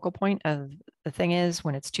where the focal point of the thing is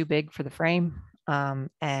when it's too big for the frame.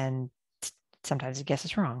 And sometimes it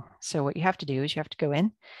guesses wrong. So what you have to do is you have to go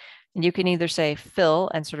in, and you can either say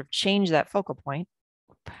fill and sort of change that focal point,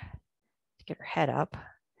 get her head up,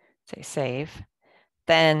 say save.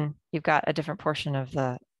 Then you've got a different portion of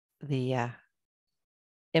the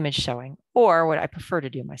image showing. Or what I prefer to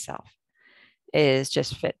do myself is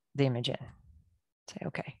just fit the image in. Say,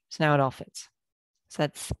 okay, so now it all fits. So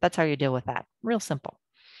that's how you deal with that. Real simple.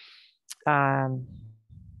 And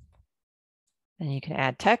you can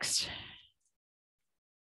add text.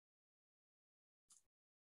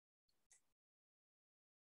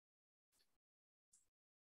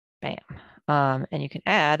 Bam. And you can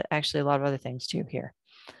add actually a lot of other things too here.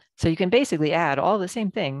 So you can basically add all the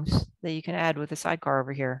same things that you can add with the sidecar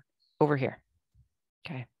over here,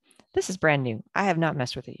 Okay, this is brand new. I have not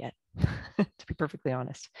messed with it yet, to be perfectly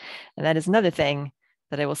honest. And that is another thing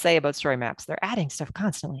that I will say about StoryMaps. They're adding stuff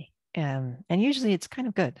constantly, and usually it's kind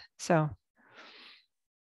of good. So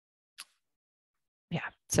yeah,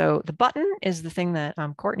 so the button is the thing that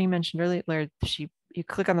Courtney mentioned earlier, where you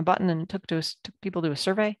click on the button and took people to a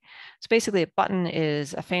survey. So basically a button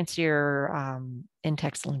is a fancier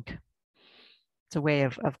in-text link. It's a way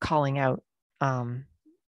of calling out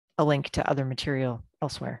a link to other material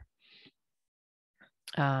elsewhere.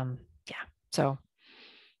 Yeah, so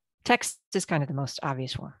text is kind of the most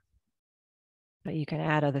obvious one, but you can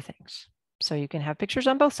add other things. So you can have pictures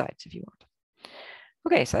on both sides if you want.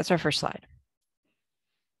 Okay, so that's our first slide.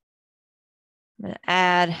 I'm going to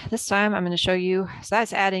add, this time I'm going to show you, so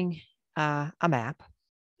that's adding a map,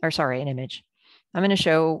 or sorry, an image. I'm going to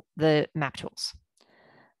show the map tools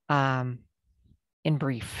in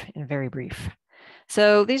very brief.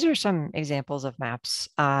 So these are some examples of maps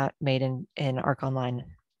made in Arc Online,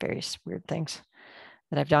 various weird things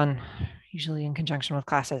that I've done, usually in conjunction with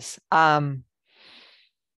classes. I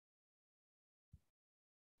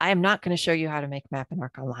am not going to show you how to make a map in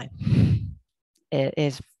Arc Online. It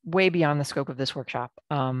is way beyond the scope of this workshop,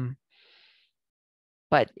 but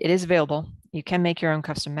it is available. You can make your own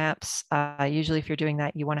custom maps. Usually if you're doing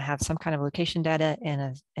that, you want to have some kind of location data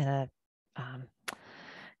in a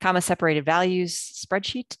comma separated values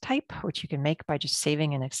spreadsheet type, which you can make by just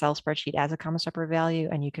saving an Excel spreadsheet as a comma separated value,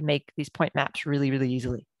 and you can make these point maps really, really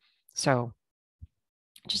easily. So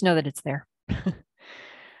just know that it's there.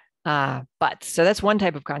 So that's one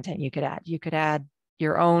type of content you could add. You could add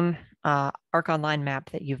your own Arc Online map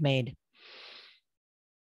that you've made.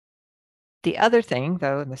 The other thing,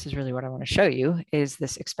 though, and this is really what I want to show you, is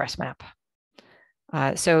this express map.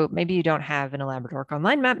 So maybe you don't have an elaborate Arc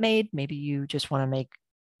Online map made. Maybe you just want to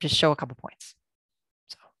just show a couple points.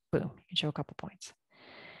 So boom, you can show a couple points.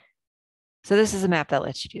 So this is a map that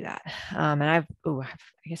lets you do that. And I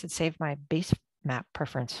guess it saved my base map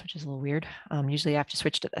preference, which is a little weird. Usually I have to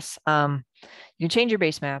switch to this. You can change your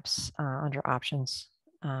base maps under options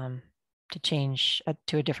to change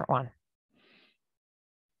to a different one.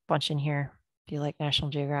 Bunch in here. If you like National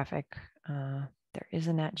Geographic, there is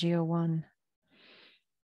a Nat Geo one.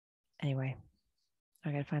 Anyway, I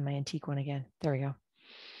gotta find my antique one again. There we go.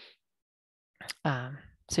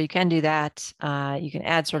 So you can do that. You can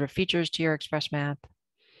add sort of features to your express map,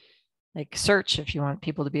 like search if you want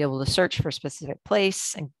people to be able to search for a specific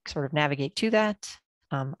place and sort of navigate to that.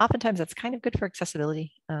 Oftentimes that's kind of good for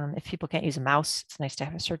accessibility. If people can't use a mouse, it's nice to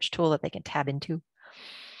have a search tool that they can tab into.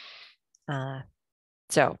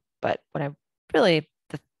 But what I really,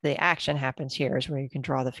 the action happens here is where you can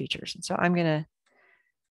draw the features. And so I'm gonna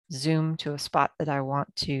zoom to a spot that I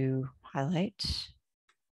want to highlight.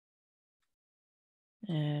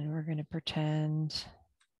 And we're gonna pretend,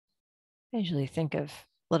 I usually think of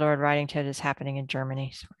Little Red Riding Hood as happening in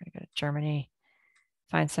Germany. So we're gonna go to Germany,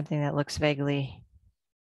 find something that looks vaguely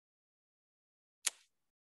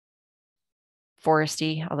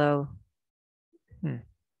foresty, although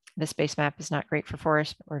this base map is not great for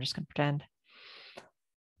forest, but we're just gonna pretend.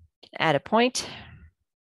 Add a point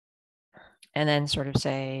and then sort of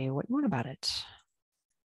say what you want about it.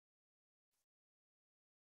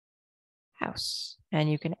 House. And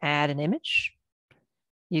you can add an image.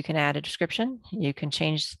 You can add a description. You can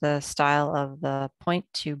change the style of the point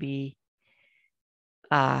to be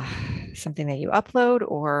something that you upload,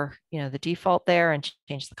 or the default there, and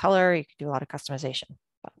change the color. You can do a lot of customization.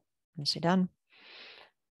 But I'm gonna say done.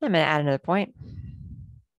 I'm gonna add another point.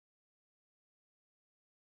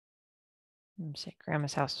 I'm gonna say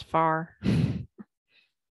grandma's house is far.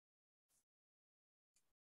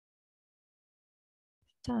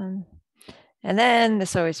 Done. And then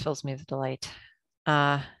this always fills me with delight.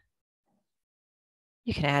 You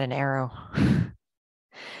can add an arrow.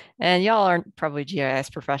 And y'all aren't probably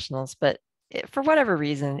GIS professionals, but for whatever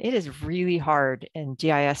reason, it is really hard in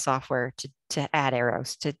GIS software to add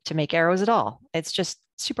arrows, to make arrows at all. It's just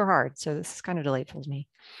super hard. So this is kind of delightful to me.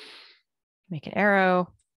 Make an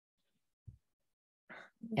arrow.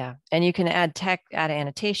 Yeah, and you can add add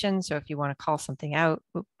annotation. So if you want to call something out,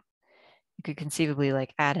 you could conceivably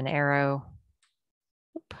like add an arrow.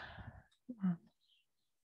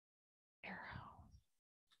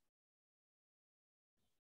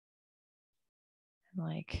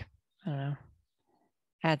 Like, I don't know,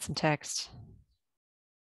 add some text.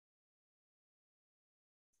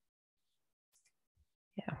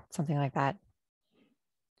 Yeah, something like that.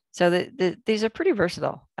 So these are pretty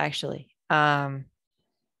versatile, actually.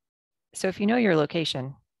 So if you know your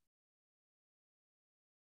location,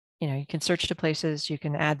 you know, you can search to places, you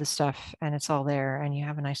can add the stuff, and it's all there, and you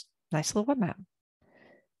have a nice little web map.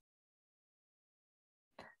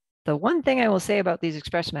 The one thing I will say about these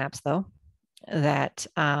express maps, though, that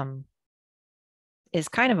is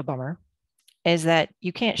kind of a bummer, is that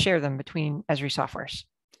you can't share them between Esri softwares.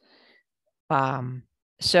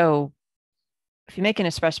 So if you make an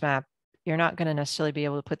express map, you're not going to necessarily be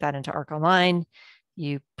able to put that into Arc Online.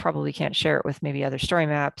 You probably can't share it with maybe other story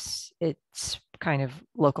maps. It's kind of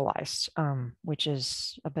localized, which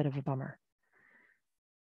is a bit of a bummer.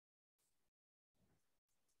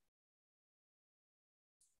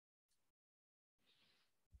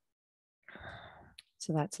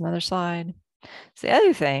 So that's another slide. So the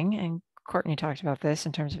other thing, and Courtney talked about this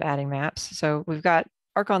in terms of adding maps. So we've got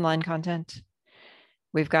Arc Online content,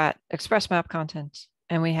 we've got Express Map content,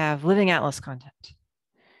 and we have Living Atlas content.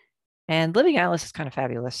 And Living Atlas is kind of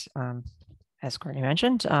fabulous. As Courtney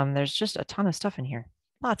mentioned, there's just a ton of stuff in here,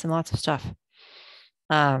 lots and lots of stuff.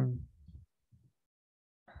 All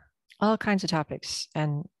kinds of topics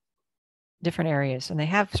and different areas. And they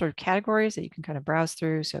have sort of categories that you can kind of browse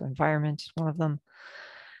through. So environment is one of them.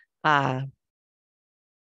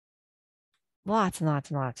 Lots and lots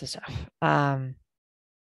and lots of stuff.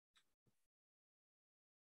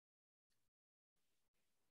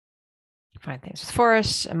 Find things with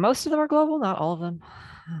forests, and most of them are global, not all of them.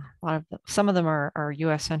 A lot of them, some of them are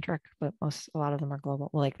US centric, but a lot of them are global,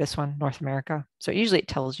 like this one, North America. So usually it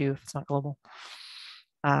tells you if it's not global.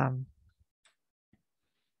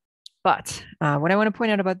 But what I want to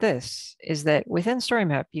point out about this is that within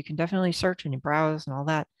StoryMap, you can definitely search and you browse and all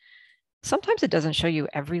that. Sometimes it doesn't show you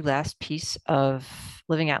every last piece of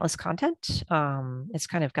Living Atlas content. It's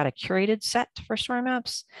kind of got a curated set for story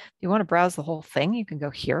maps. If you want to browse the whole thing, you can go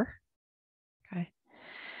here. Okay.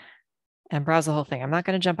 And browse the whole thing. I'm not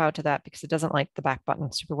going to jump out to that because it doesn't like the back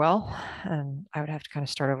button super well. And I would have to kind of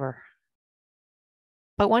start over.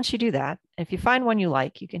 But once you do that, if you find one you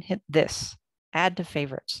like, you can hit this, add to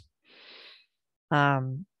favorites.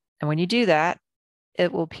 And when you do that,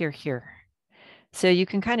 it will appear here. So you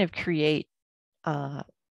can kind of create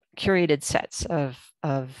curated sets of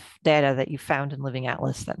data that you found in Living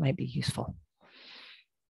Atlas that might be useful.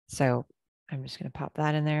 So I'm just going to pop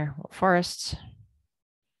that in there. Well, forests.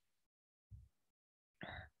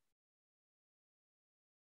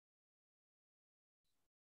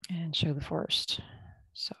 And show the forest.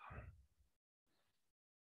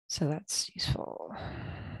 So that's useful.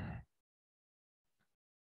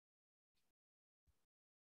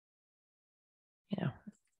 You know,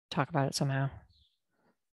 talk about it somehow.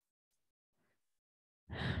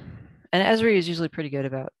 And Esri is usually pretty good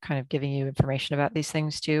about kind of giving you information about these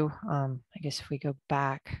things too. I guess if we go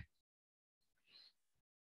back,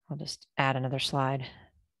 I'll just add another slide.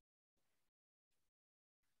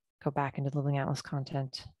 Go back into the Living Atlas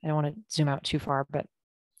content. I don't want to zoom out too far, but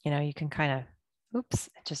you know, you can kind of, oops,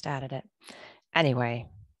 I just added it. Anyway,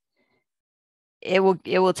 it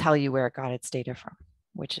will tell you where it got its data from,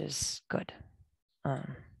 which is good.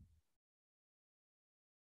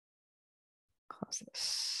 Close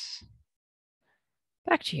this.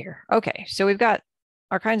 Back to here. Okay, so we've got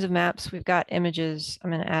our kinds of maps. We've got images.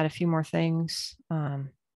 I'm going to add a few more things. So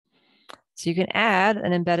you can add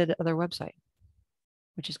an embedded other website,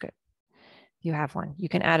 which is good. You have one. You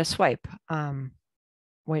can add a swipe,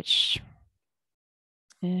 which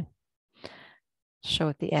show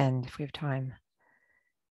at the end if we have time.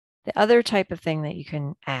 The other type of thing that you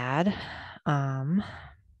can add,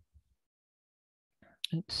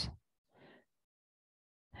 oops.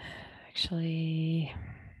 Actually,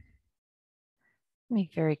 let me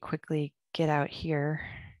very quickly get out here,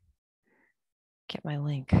 get my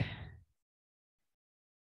link.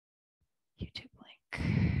 YouTube link.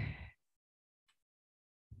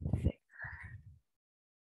 There.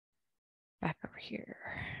 Back over here.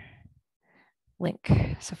 Link.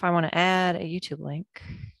 So if I want to add a YouTube link,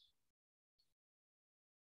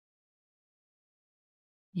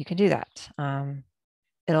 you can do that.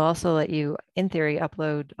 It'll also let you, in theory,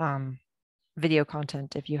 upload video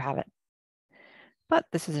content if you have it. But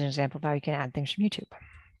this is an example of how you can add things from YouTube.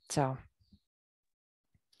 So,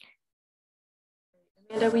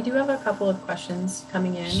 Amanda, we do have a couple of questions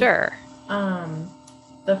coming in. Sure.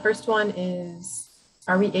 The first one is,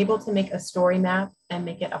 are we able to make a story map and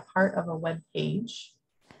make it a part of a web page?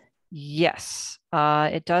 Yes,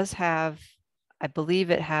 it does have, I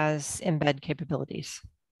believe it has embed capabilities.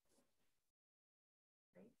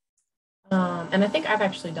 And I think I've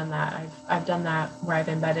actually done that. I've done that where I've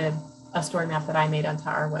embedded a story map that I made onto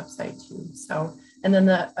our website too. So, and then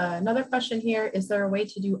another question here, is there a way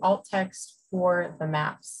to do alt text for the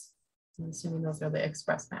maps? I'm assuming those are the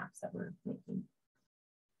express maps that we're making.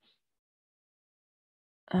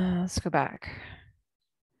 Let's go back.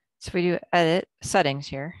 So if we do edit settings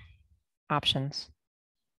here, options,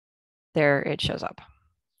 there it shows up.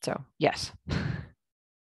 So yes.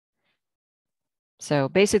 So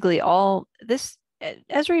basically all this,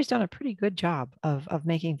 Esri's done a pretty good job of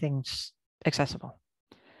making things accessible.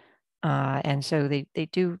 And so they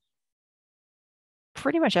do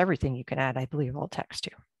pretty much everything you can add, I believe, alt text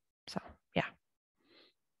to. So yeah.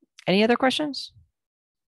 Any other questions?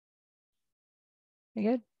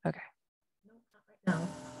 You good? Okay. No.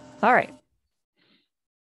 All right.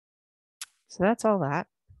 So that's all that.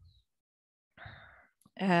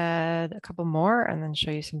 Add a couple more and then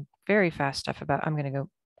show you some very fast stuff about, I'm going to go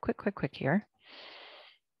quick here.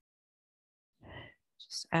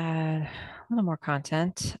 Just add a little more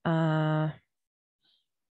content.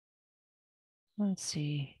 Let's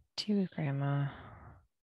see, tea with grandma.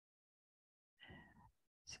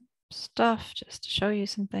 Some stuff just to show you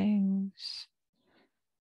some things.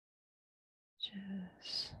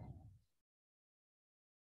 Just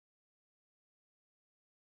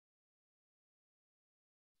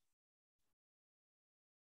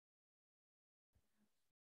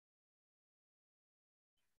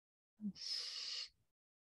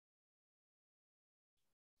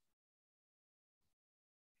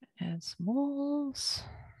add some walls.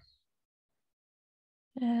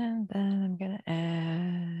 And then I'm going to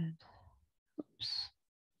add, oops,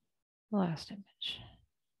 the last image.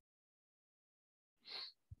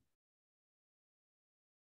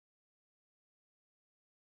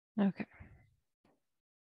 Okay.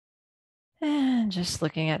 And just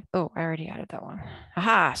looking at, oh, I already added that one.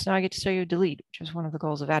 Aha, so now I get to show you delete, which is one of the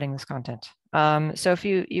goals of adding this content. So if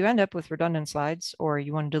you end up with redundant slides or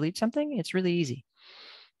you want to delete something, it's really easy.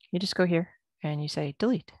 You just go here and you say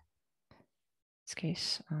delete. In this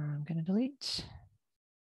case, I'm going to delete.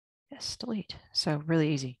 Yes, delete. So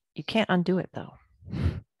really easy. You can't undo it though.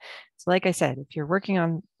 So like I said, if you're working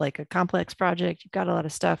on like a complex project, you've got a lot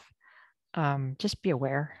of stuff, just be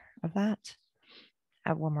aware of that.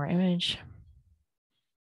 Add one more image.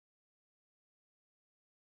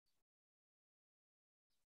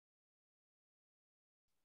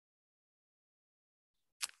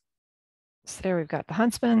 So there we've got the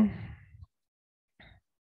huntsman.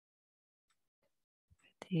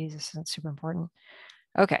 These, this isn't super important.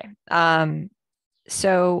 Okay.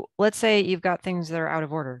 So let's say you've got things that are out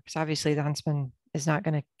of order, because obviously the huntsman is not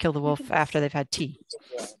going to kill the wolf after they've had tea.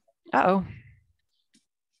 Uh-oh.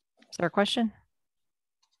 Is there a question?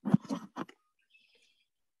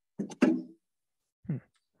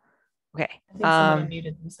 Okay. I think someone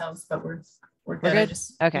unmuted themselves, but we're good. Good?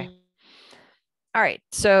 Okay. All right.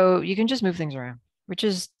 So you can just move things around, which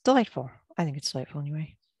is delightful. I think it's delightful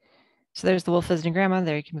anyway. So there's the wolf visiting grandma.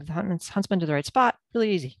 There you can move the huntsman to the right spot.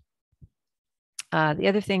 Really easy. The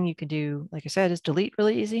other thing you can do, like I said, is delete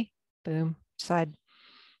really easy. Boom. Decide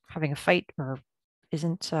having a fight or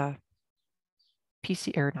isn't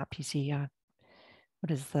PC or not PC.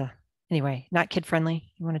 What is the, anyway, not kid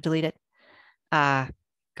friendly. You want to delete it. Go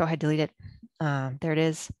ahead, delete it. There it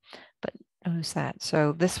is. But who's that?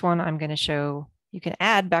 So this one I'm going to show, you can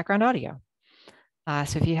add background audio.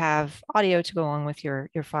 So if you have audio to go along with your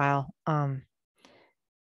file,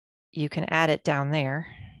 you can add it down there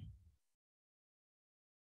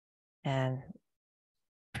and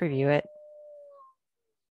preview it.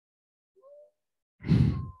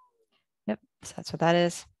 Yep, so that's what that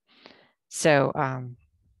is. So,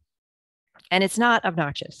 and it's not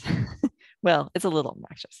obnoxious. Well, it's a little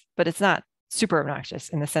obnoxious, but it's not super obnoxious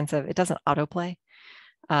in the sense of it doesn't autoplay.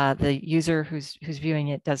 The user who's viewing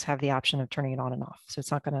it does have the option of turning it on and off. So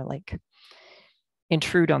it's not going to like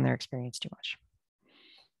intrude on their experience too much.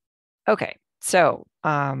 Okay, so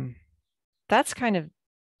that's kind of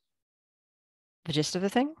the gist of the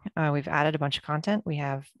thing. We've added a bunch of content. We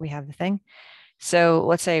have the thing. So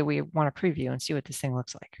let's say we want to preview and see what this thing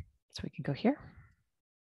looks like. So we can go here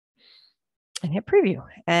and hit preview.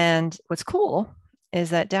 And what's cool is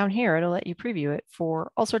that down here, it'll let you preview it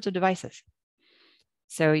for all sorts of devices.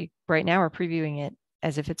 So right now we're previewing it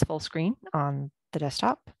as if it's full screen on the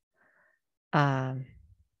desktop. And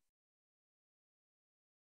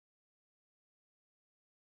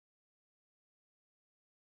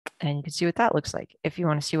you can see what that looks like. If you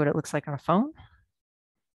want to see what it looks like on a phone,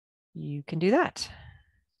 you can do that.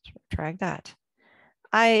 Drag that.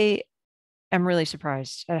 I am really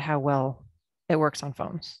surprised at how well it works on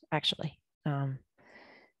phones, actually.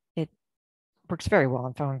 It works very well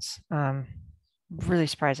on phones. Really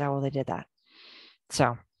surprised how well they did that.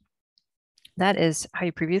 So that is how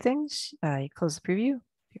you preview things. You close the preview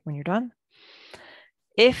when you're done.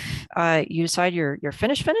 If you decide you're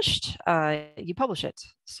finished, you publish it.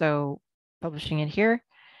 So publishing it here,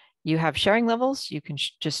 you have sharing levels. You can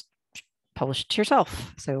just publish it to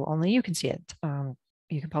yourself, so only you can see it.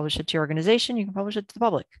 You can publish it to your organization. You can publish it to the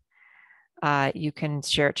public. You can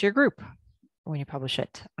share it to your group when you publish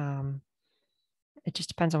it. It just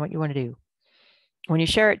depends on what you want to do. When you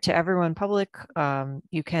share it to everyone public,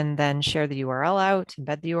 you can then share the URL out,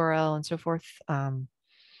 embed the URL, and so forth. And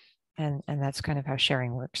that's kind of how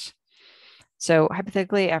sharing works. So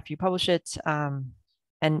hypothetically, after you publish it,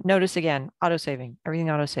 and notice again, auto-saving,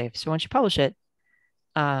 everything auto-save. So once you publish it,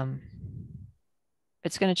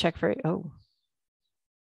 it's going to check for,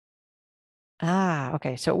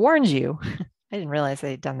 okay. So it warns you. I didn't realize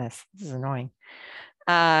they'd done this. This is annoying.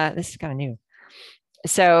 This is kind of new.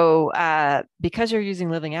 So because you're using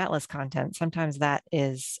Living Atlas content, sometimes that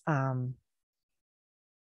is kind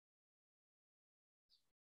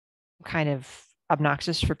of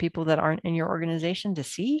obnoxious for people that aren't in your organization to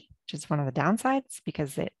see, which is one of the downsides,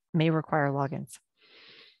 because it may require logins.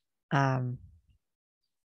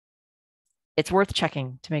 It's worth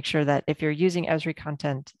checking to make sure that if you're using Esri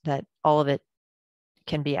content, that all of it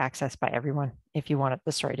can be accessed by everyone if you want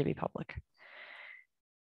the story to be public.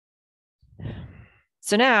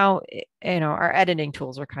 So now, our editing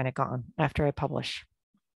tools are kind of gone after I publish.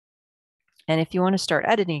 And if you want to start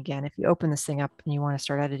editing again, if you open this thing up and you want to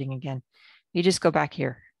start editing again, you just go back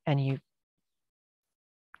here and you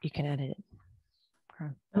can edit it.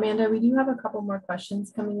 Okay. Amanda, we do have a couple more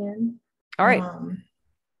questions coming in. All right.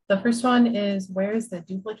 The first one is, where is the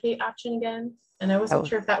duplicate option again? And I wasn't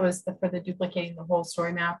sure if that was for the duplicating the whole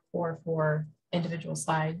story map or for individual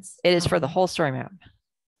slides. It is for the whole story map.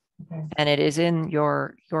 Okay. And it is in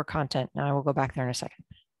your content. Now I will go back there in a second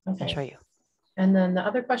and show you. And then the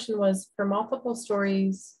other question was, for multiple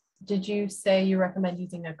stories, did you say you recommend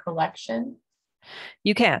using a collection?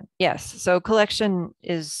 You can, yes. So collection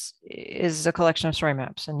is a collection of story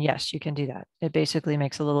maps. And yes, you can do that. It basically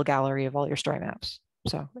makes a little gallery of all your story maps.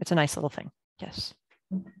 So it's a nice little thing. Yes.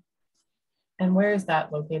 Okay. And where is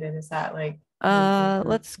that located? Is that like?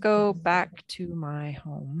 Let's go back to my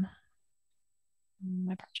home,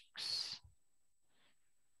 my projects.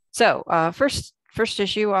 So first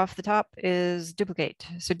issue off the top is duplicate.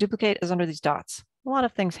 So duplicate is under these dots. A lot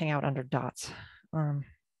of things hang out under dots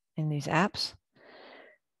in these apps.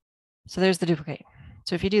 So there's the duplicate.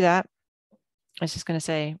 So if you do that, it's just going to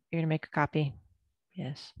say you're going to make a copy.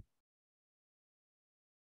 Yes.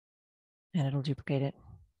 And it'll duplicate it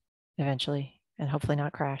eventually and hopefully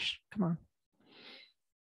not crash. Come on.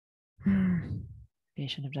 Maybe I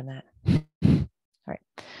shouldn't have done that. All right.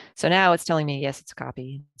 So now it's telling me, yes, it's a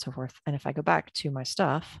copy and so forth. And if I go back to my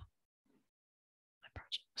stuff, my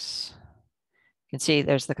projects, you can see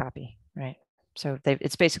there's the copy, right? So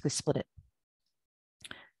it's basically split it.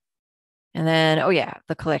 And then,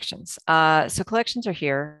 the collections. So collections are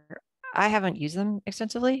here. I haven't used them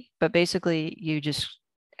extensively, but basically you just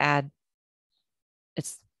add,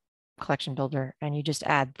 it's collection builder, and you just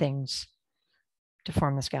add things to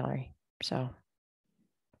form this gallery. So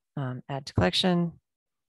add to collection,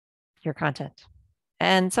 your content.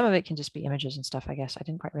 And some of it can just be images and stuff, I guess. I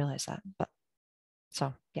didn't quite realize that, but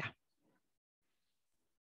so yeah.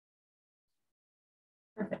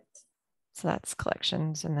 Perfect. So that's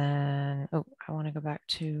collections. And then, I want to go back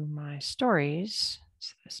to my stories.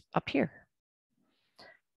 So it's up here.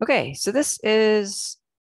 Okay, so this is,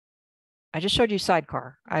 I just showed you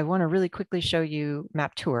Sidecar. I want to really quickly show you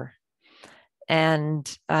Map Tour.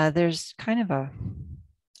 And there's kind of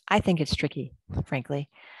I think it's tricky, frankly,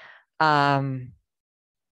 thing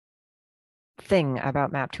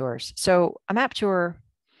about map tours. So a map tour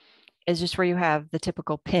is just where you have the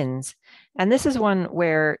typical pins. And this is one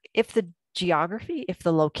where if the geography, if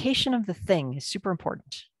the location of the thing is super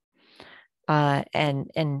important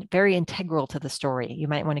and very integral to the story, you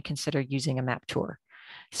might want to consider using a map tour,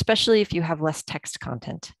 especially if you have less text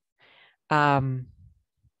content.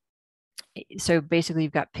 So basically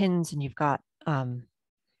you've got pins and you've got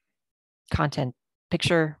content,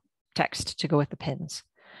 picture, text to go with the pins.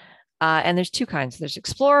 And there's two kinds. There's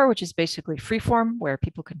Explorer, which is basically freeform, where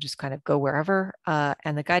people can just kind of go wherever.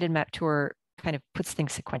 And the guided map tour kind of puts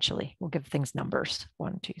things sequentially. We'll give things numbers,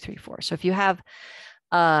 1, 2, 3, 4. So if you have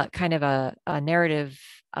kind of a narrative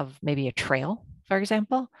of maybe a trail, for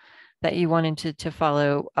example, that you wanted to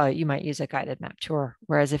follow, you might use a guided map tour.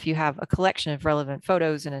 Whereas if you have a collection of relevant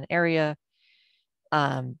photos in an area,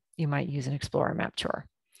 you might use an Explorer map tour.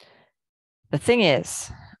 The thing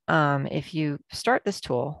is, if you start this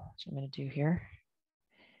tool, which I'm going to do here,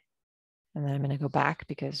 and then I'm going to go back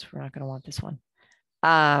because we're not going to want this one.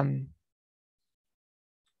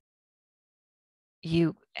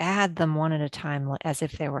 you add them one at a time as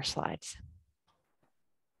if they were slides.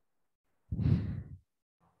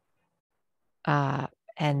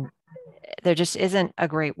 And there just isn't a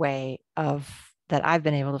great way that I've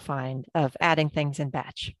been able to find of adding things in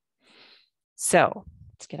batch. So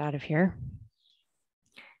let's get out of here.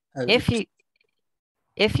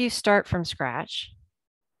 If you start from scratch,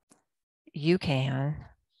 you can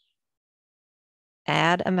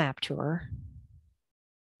add a map tour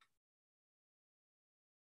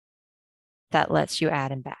that lets you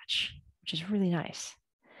add in batch, which is really nice.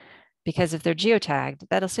 Because if they're geotagged,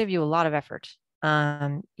 that'll save you a lot of effort.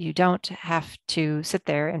 You don't have to sit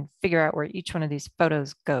there and figure out where each one of these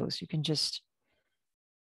photos goes. You can just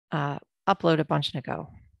upload a bunch in a go.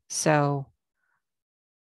 So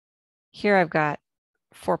here I've got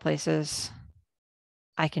 4 places.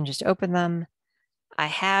 I can just open them. I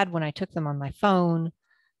had, when I took them on my phone,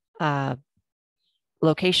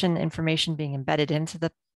 location information being embedded into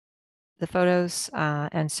the photos.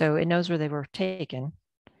 And so it knows where they were taken.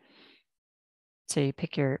 So you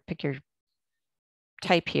pick your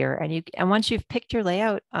type here, and once you've picked your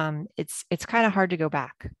layout, it's kind of hard to go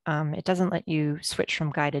back. It doesn't let you switch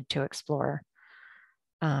from guided to explorer.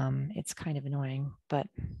 It's kind of annoying, and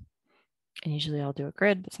usually I'll do a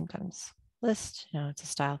grid, but sometimes list, it's a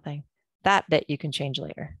style thing. That bit you can change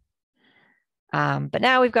later. But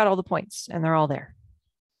now we've got all the points and they're all there.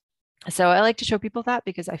 So I like to show people that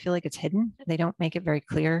because I feel like it's hidden. They don't make it very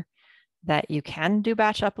clear that you can do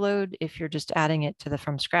batch upload if you're just adding it to the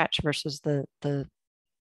from scratch versus the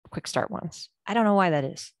quick start ones. I don't know why that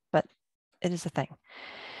is, but it is a thing.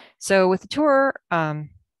 So with the tour,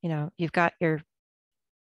 you've got your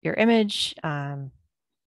image.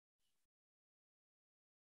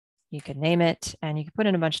 You can name it and you can put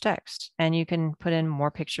in a bunch of text and you can put in more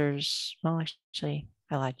pictures. Well, actually,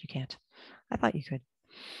 I lied, you can't. I thought you could.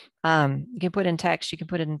 You can put in text, you can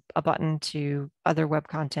put in a button to other web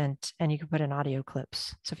content, and you can put in audio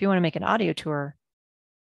clips. So if you want to make an audio tour,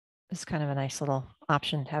 this is kind of a nice little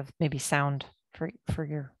option to have maybe sound for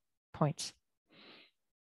your points.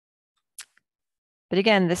 But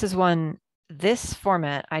again, this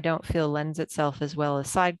format I don't feel lends itself as well as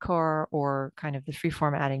Sidecar or kind of the free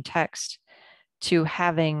form adding text to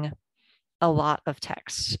having a lot of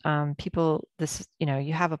text.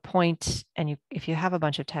 You have a point, and if you have a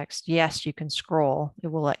bunch of text, yes, you can scroll. It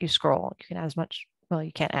will let you scroll. You can add as much, well,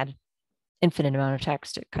 you can't add infinite amount of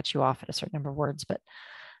text. It cuts you off at a certain number of words, but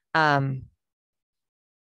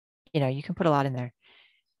you can put a lot in there.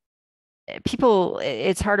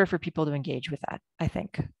 It's harder for people to engage with that, I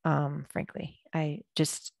think, frankly. I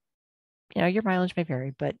just, your mileage may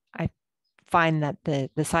vary, but I find that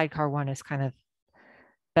the Sidecar one is kind of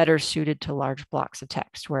better suited to large blocks of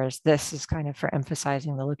text, whereas this is kind of for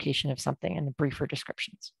emphasizing the location of something and the briefer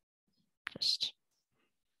descriptions. Just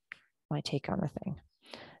my take on the thing.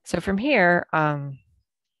 So from here,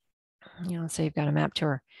 let's say you've got a map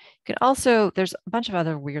tour. You can also, there's a bunch of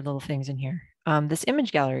other weird little things in here. This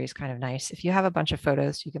image gallery is kind of nice. If you have a bunch of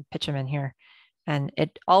photos, you can pitch them in here, and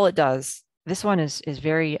all it does, this one is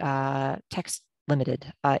very text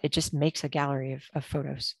limited. It just makes a gallery of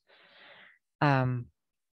photos.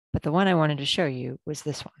 But the one I wanted to show you was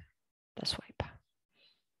this one, the swipe.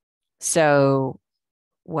 So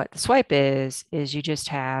what the swipe is you just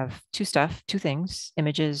have two things,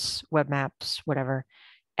 images, web maps, whatever,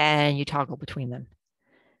 and you toggle between them.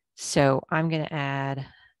 So I'm going to add,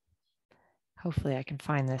 hopefully I can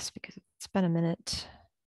find this because it's been a minute.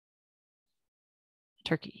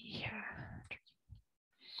 Turkey.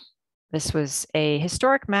 This was a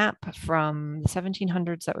historic map from the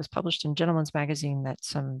 1700s that was published in Gentleman's Magazine that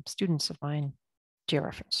some students of mine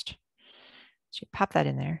georeferenced. So you pop that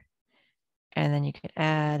in there, and then you can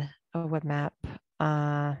add a web map.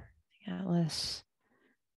 Let's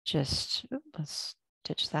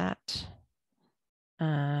ditch that.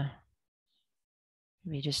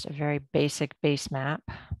 Maybe just a very basic base map.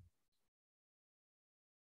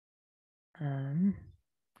 Kind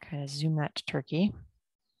of zoom that to Turkey.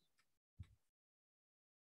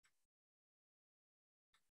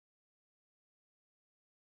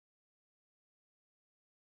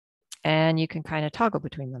 And you can kind of toggle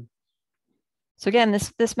between them. So again,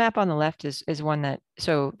 this map on the left is one that,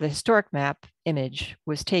 so the historic map image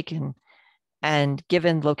was taken and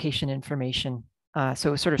given location information. So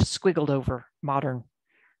it was sort of squiggled over modern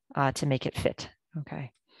to make it fit,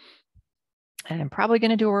 okay? And I'm probably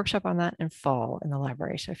gonna do a workshop on that in fall in the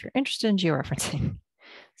library. So if you're interested in georeferencing,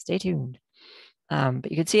 stay tuned. But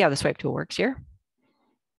you can see how the swipe tool works here.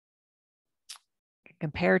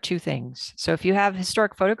 Compare two things. So if you have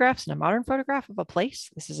historic photographs and a modern photograph of a place,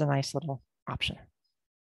 this is a nice little option.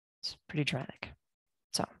 It's pretty dramatic.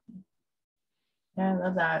 So. Yeah, I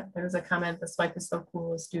love that. There was a comment, the swipe is so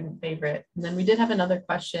cool, a student favorite. And then we did have another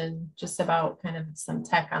question just about kind of some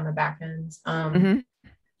tech on the back end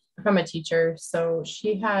from a teacher. So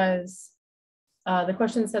she has, the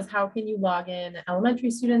question says, how can you log in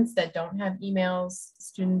elementary students that don't have emails?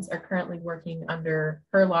 Students are currently working under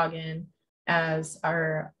her login as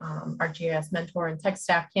our GIS mentor and tech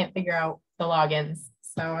staff can't figure out the logins.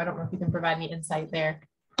 So I don't know if you can provide any insight there.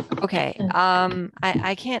 Okay.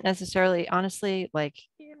 I can't necessarily, honestly, like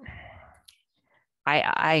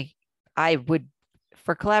I would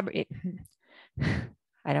for collaborate.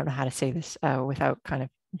 I don't know how to say this without kind of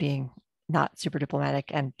being not super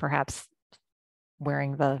diplomatic and perhaps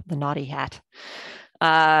wearing the naughty hat.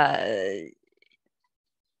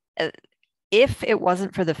 If it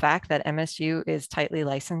wasn't for the fact that MSU is tightly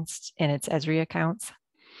licensed in its Esri accounts,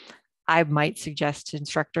 I might suggest to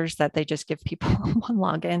instructors that they just give people one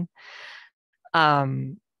login.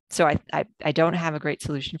 So I don't have a great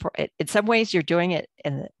solution for it. In some ways, you're doing it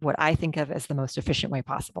in what I think of as the most efficient way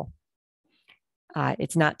possible.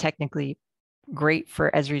 It's not technically great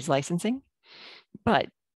for Esri's licensing, but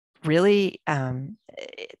really,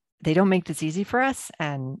 they don't make this easy for us,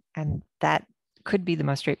 and that could be the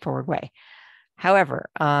most straightforward way. However,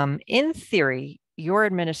 in theory, your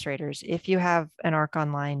administrators, if you have an ARC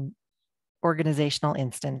Online organizational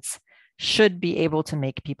instance, should be able to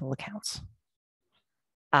make people accounts.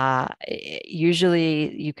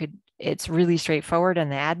 Usually you could, it's really straightforward in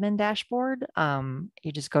the admin dashboard.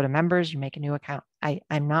 You just go to members, you make a new account.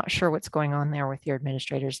 I'm not sure what's going on there with your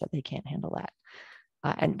administrators that they can't handle that.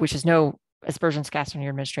 And which is no aspersions cast on your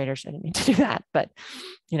administrators. I didn't mean to do that, but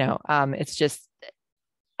you know, it's just,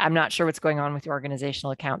 I'm not sure what's going on with your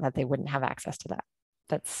organizational account that they wouldn't have access to that.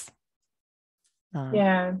 That's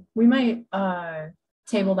yeah, we might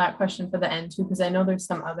table that question for the end too, because I know there's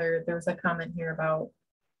some other, there was a comment here about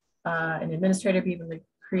an administrator being able to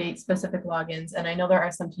create specific logins. And I know there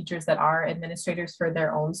are some teachers that are administrators for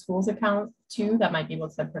their own school's account too, that might be able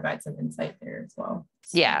to provide some insight there as well.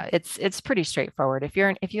 So. Yeah, it's pretty straightforward. If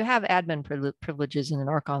you have admin privileges in an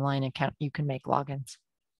ARC Online account, you can make logins.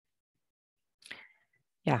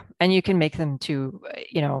 Yeah, and you can make them to,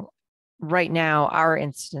 you know, right now our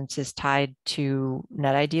instance is tied to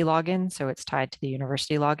NetID login, so it's tied to the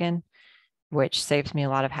university login, which saves me a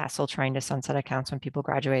lot of hassle trying to sunset accounts when people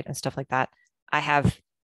graduate and stuff like that. I have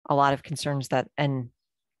a lot of concerns that an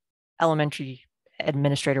elementary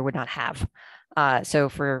administrator would not have. So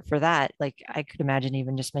for that, like I could imagine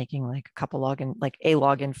even just making like a couple login, like a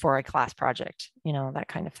login for a class project, you know, that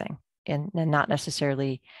kind of thing. And not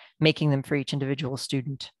necessarily making them for each individual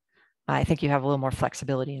student. I think you have a little more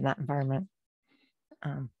flexibility in that environment.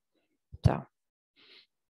 So,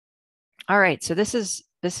 all right, so this is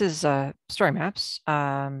StoryMaps.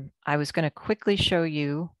 I was going to quickly show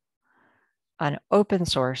you an open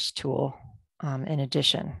source tool in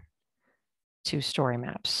addition to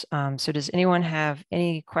StoryMaps. So does anyone have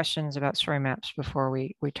any questions about StoryMaps before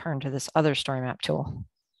we turn to this other StoryMap tool?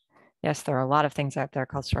 Yes, there are a lot of things out there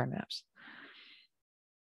called StoryMaps.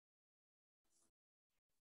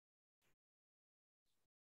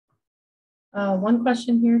 One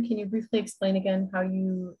question here, can you briefly explain again how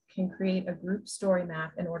you can create a group story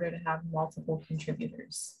map in order to have multiple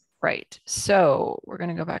contributors? Right, so we're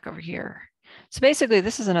gonna go back over here. So basically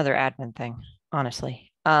this is another admin thing,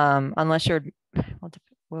 honestly. Unless you're,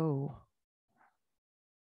 whoa.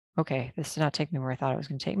 Okay, this did not take me where I thought it was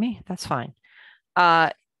gonna take me, that's fine.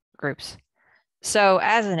 Groups. So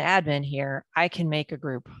as an admin here, I can make a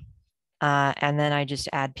group and then I just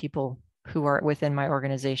add people who are within my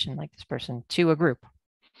organization, like this person, to a group.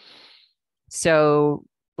 So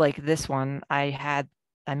like this one, I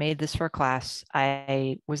made this for a class.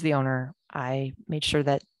 I was the owner. I made sure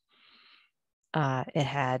that it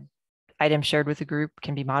had items shared with the group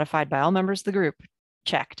can be modified by all members of the group,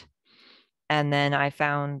 checked. And then I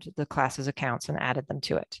found the class's accounts and added them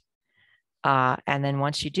to it. And then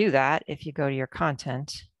once you do that, if you go to your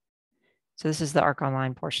content, so this is the ARC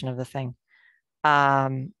Online portion of the thing,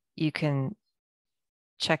 you can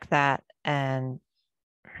check that and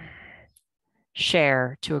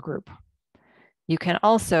share to a group. You can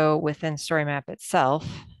also, within StoryMap itself,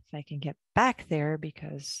 if I can get back there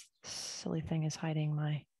because this silly thing is hiding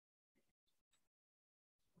my,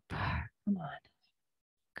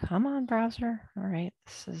 come on browser. All right,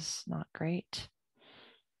 this is not great.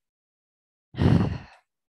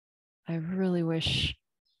 I really wish,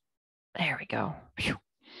 there we go.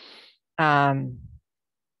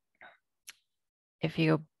 If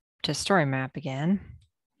you go to StoryMap again,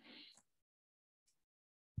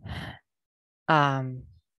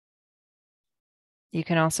 you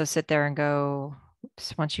can also sit there and go, oops,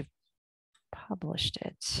 groups once you've published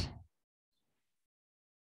it.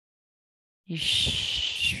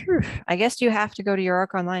 I guess you have to go to your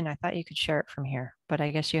Arc Online. I thought you could share it from here, but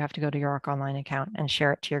I guess you have to go to your Arc Online account and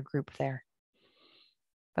share it to your group there.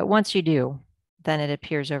 But once you do, then it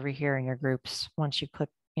appears over here in your groups. Once you click,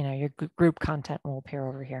 your group content will appear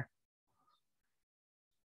over here.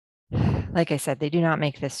 Like I said, they do not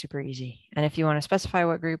make this super easy. And if you want to specify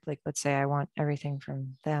what group, like let's say I want everything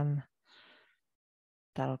from them,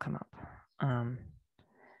 that'll come up.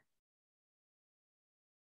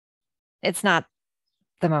 It's not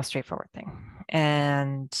the most straightforward thing.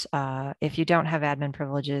 And if you don't have admin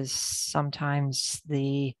privileges, sometimes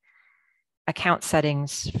the account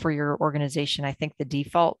settings for your organization, I think the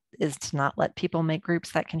default is to not let people make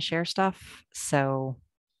groups that can share stuff. So,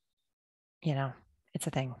 it's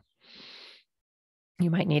a thing. You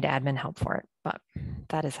might need admin help for it, but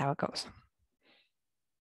that is how it goes.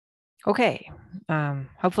 Okay,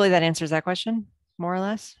 hopefully that answers that question, more or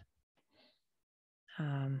less.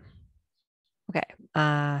 Okay,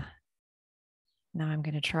 now I'm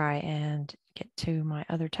going to try and get to my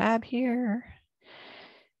other tab here.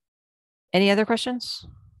 Any other questions?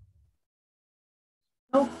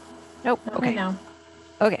 Nope. Nope. Not Okay. right now.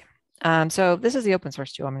 Okay. So this is the open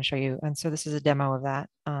source tool I'm going to show you. And so this is a demo of that.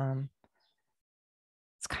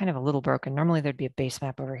 It's kind of a little broken. Normally there'd be a base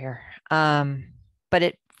map over here. But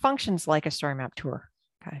it functions like a story map tour.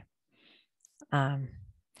 Okay.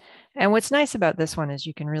 And what's nice about this one is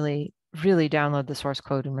you can really download the source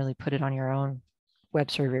code and really put it on your own web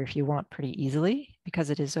server if you want pretty easily, because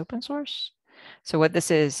it is open source. So what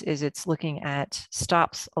this is it's looking at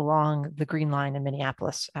stops along the Green Line in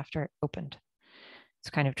Minneapolis after it opened.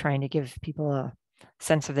 It's kind of trying to give people a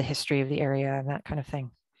sense of the history of the area and that kind of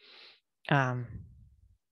thing.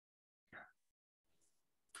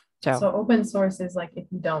 So open source is like if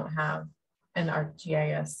you don't have an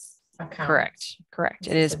ArcGIS account. Correct.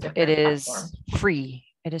 It is free.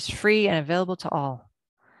 It is free and available to all.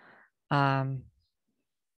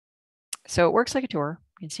 So it works like a tour.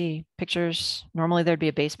 You can see pictures. Normally there'd be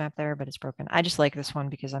a base map there, but it's broken. I just like this one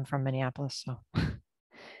because I'm from Minneapolis. So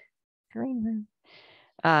green room.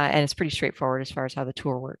 And it's pretty straightforward as far as how the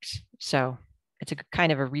tour works. So it's a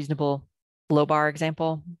kind of a reasonable low bar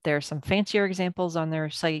example. There are some fancier examples on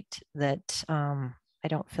their site that I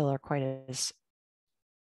don't feel are quite as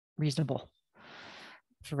reasonable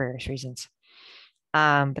for various reasons.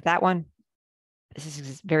 But that one, this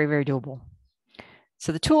is very, very doable.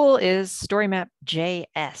 So the tool is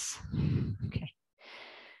StoryMap.js. Okay.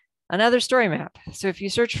 Another story map. So if you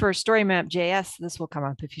search for StoryMap.js, this will come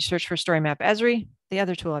up. If you search for StoryMap Esri, the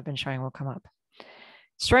other tool I've been showing will come up.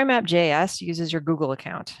 StoryMap.js uses your Google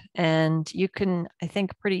account, and you can, I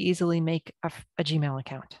think, pretty easily make a Gmail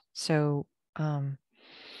account. So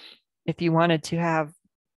if you wanted to have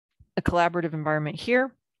a collaborative environment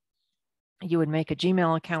here, you would make a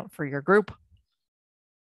Gmail account for your group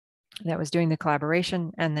that was doing the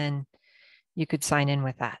collaboration, and then you could sign in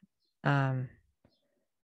with that. I'll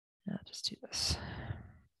just do this.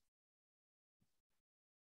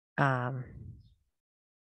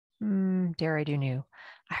 Dare I do new?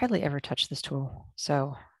 I hardly ever touch this tool,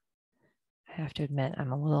 so I have to admit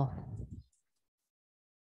I'm a little.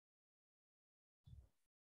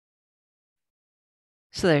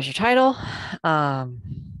 So there's your title.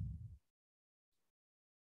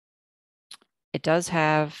 It does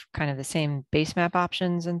have kind of the same base map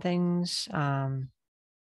options and things.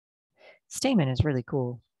 Stamen is really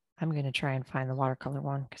cool. I'm going to try and find the watercolor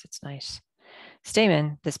one because it's nice.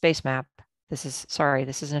 Stamen, this base map, this is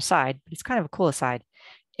an aside, but it's kind of a cool aside.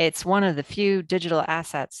 It's one of the few digital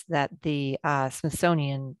assets that the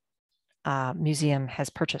Smithsonian Museum has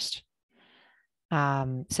purchased.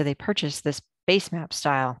 So they purchased this base map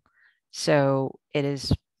style. So it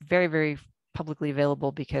is very, very publicly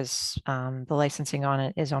available because the licensing on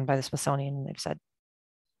it is owned by the Smithsonian, and they've said,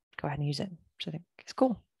 go ahead and use it, which I think is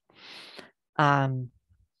cool.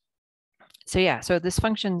 So yeah, so this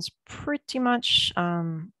functions pretty much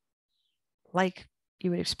like you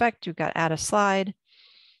would expect. You've got add a slide.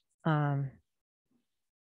 So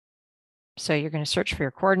you're going to search for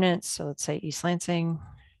your coordinates. So let's say East Lansing.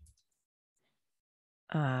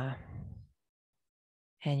 And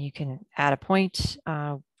you can add a point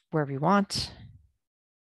wherever you want.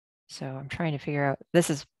 So I'm trying to figure out, this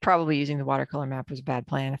is probably using the watercolor map was a bad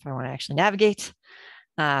plan if I want to actually navigate.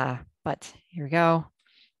 But here we go.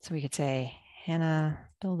 So we could say Hannah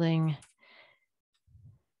building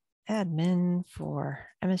admin for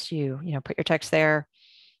MSU, put your text there.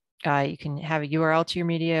 You can have a URL to your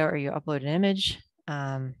media or you upload an image.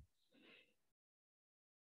 So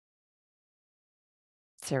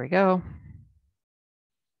there we go.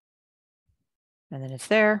 and then it's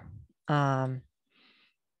there.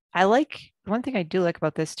 I like, one thing I do like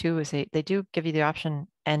about this too is they do give you the option,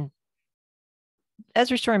 and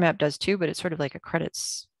Esri Story Map does too, but it's sort of like a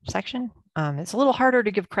credits section. It's a little harder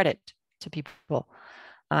to give credit to people.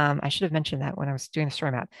 I should have mentioned that when I was doing the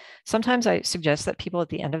story map. Sometimes I suggest that people at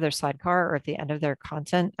the end of their sidecar or at the end of their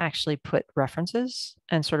content actually put references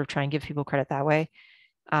and sort of try and give people credit that way.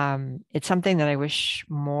 It's something that I wish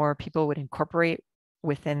more people would incorporate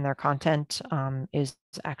within their content, is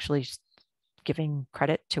actually giving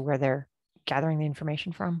credit to where they're gathering the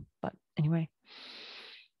information from. But anyway,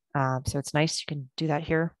 so it's nice. You can do that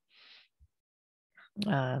here.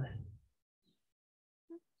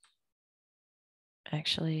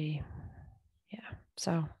 Actually, yeah,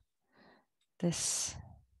 so this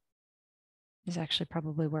is actually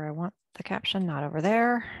probably where I want the caption, not over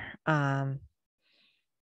there.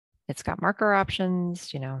 It's got marker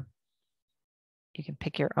options, you know, you can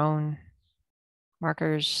pick your own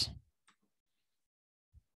markers,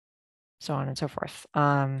 so on and so forth.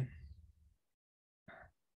 Add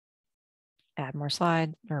more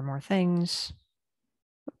slide or more things.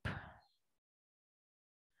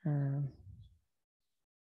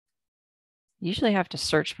 Usually have to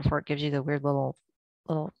search before it gives you the weird little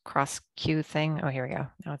cross Q thing. Oh, here we go.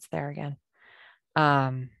 Now it's there again.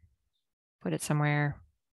 Put it somewhere.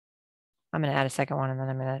 I'm going to add a second one, and then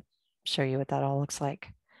I'm going to show you what that all looks like.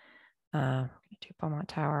 I'm going to do Beaumont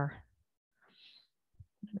Tower.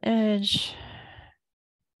 Edge.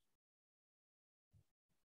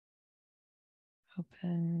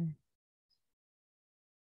 Open.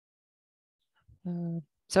 Upload.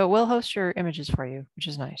 So it will host your images for you, which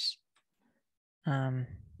is nice. I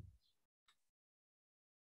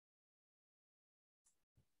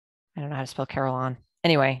don't know how to spell Carillon.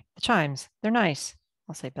 Anyway, the chimes, they're nice.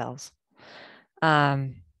 I'll say bells. So,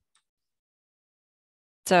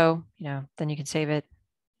 you know, then you can save it,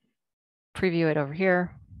 preview it over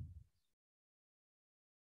here.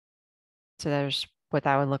 So there's what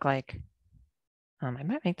that would look like. I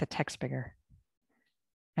might make the text bigger.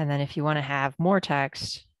 And then if you want to have more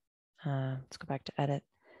text, let's go back to edit.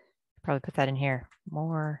 Probably put that in here.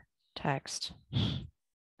 More text.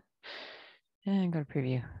 And go to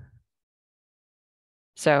preview.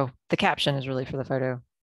 So the caption is really for the photo.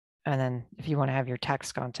 And then if you want to have your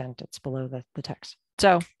text content, it's below the text.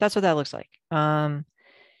 So that's what that looks like.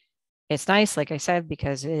 It's nice, like I said,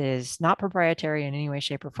 because it is not proprietary in any way,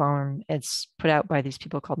 shape, or form. It's put out by these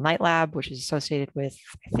people called Night Lab, which is associated with,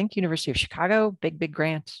 I think, University of Chicago, big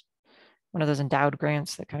grant, one of those endowed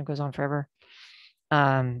grants that kind of goes on forever.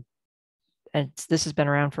 And this has been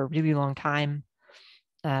around for a really long time.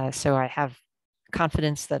 So I have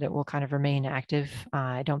confidence that it will kind of remain active.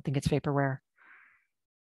 I don't think it's vaporware.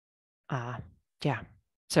 Yeah.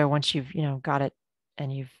 So once you've, you know, got it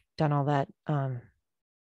and you've done all that,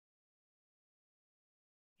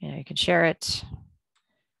 you know, you can share it.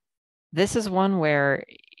 This is one where,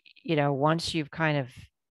 you know, once you've kind of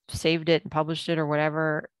saved it and published it or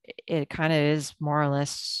whatever, it kind of is more or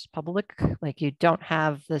less public. Like you don't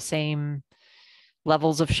have the same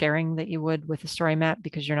levels of sharing that you would with a story map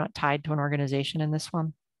because you're not tied to an organization in this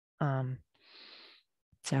one.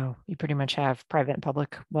 So you pretty much have private and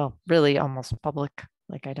public. Well, really almost public.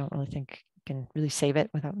 Like I don't really think you can really save it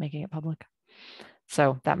without making it public.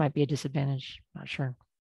 So that might be a disadvantage. Not sure.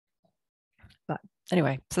 But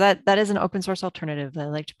anyway, so that is an open source alternative that I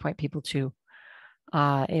like to point people to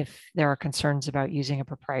if there are concerns about using a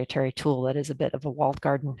proprietary tool that is a bit of a walled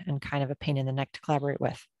garden and kind of a pain in the neck to collaborate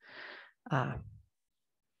with.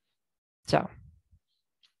 So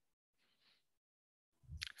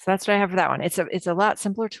that's what I have for that one. It's a lot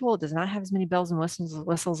simpler tool. It does not have as many bells and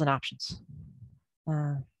whistles and options,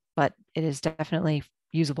 but it is definitely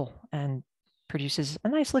usable and produces a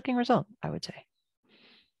nice looking result, I would say.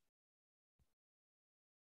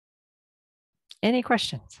 Any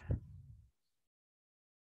questions?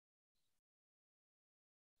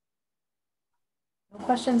 No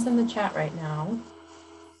questions in the chat right now.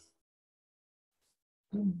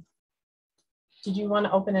 Did you want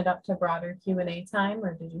to open it up to broader Q&A time,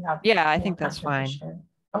 or did you have? Yeah, I think that's fine.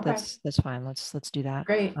 Okay, that's fine. Let's do that.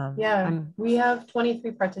 Great. Yeah, we have 23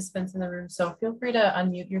 participants in the room, so feel free to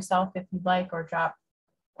unmute yourself if you'd like, or drop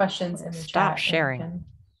questions in the chat. Stop sharing.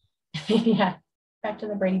 Yeah, back to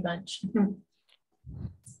the Brady Bunch.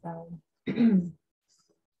 So, and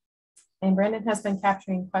Brandon has been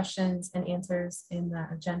capturing questions and answers in the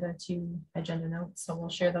agenda notes, so we'll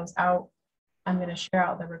share those out. I'm going to share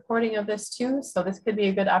out the recording of this too. So this could be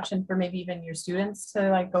a good option for maybe even your students to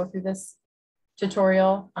like go through this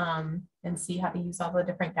tutorial and see how to use all the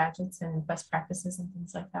different gadgets and best practices and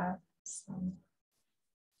things like that. So.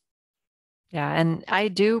 Yeah, and I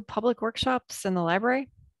do public workshops in the library,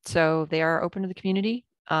 so they are open to the community.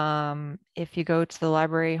 If you go to the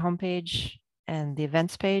library homepage and the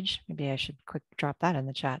events page, maybe I should quick drop that in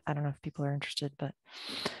the chat. I don't know if people are interested, but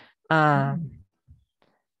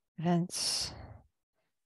events.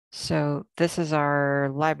 So this is our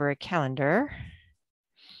library calendar,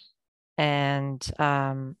 and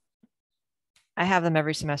I have them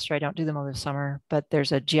every semester. I don't do them over the summer, but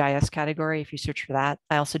there's a GIS category if you search for that.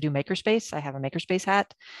 I also do Makerspace. I have a Makerspace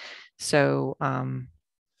hat. So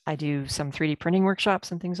I do some 3D printing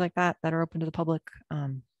workshops and things like that that are open to the public.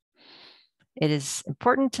 It is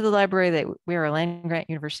important to the library that we are a land grant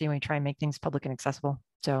university and we try and make things public and accessible.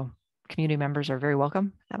 So community members are very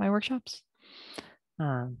welcome at my workshops.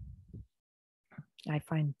 I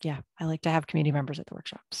find, yeah, I like to have community members at the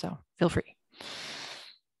workshop, so feel free.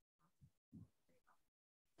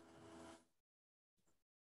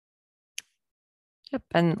 Yep,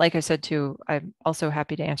 and like I said too, I'm also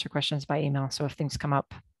happy to answer questions by email. So if things come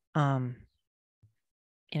up, you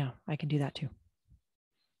know, I can do that too.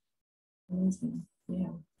 Amazing. Yeah.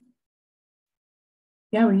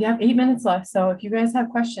 Yeah, we have 8 minutes left. So if you guys have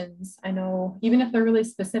questions, I know even if they're really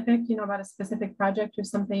specific, you know, about a specific project or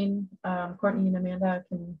something, Courtney and Amanda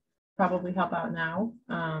can probably help out now.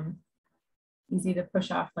 Easy to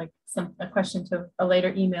push off like a question to a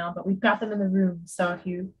later email, but we've got them in the room. So if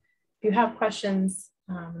you have questions,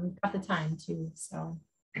 we've got the time too. So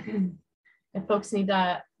if folks need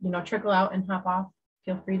to, you know, trickle out and hop off,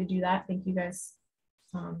 feel free to do that. Thank you guys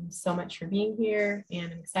so much for being here,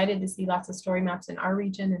 and I'm excited to see lots of story maps in our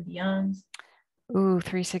region and beyond. Ooh,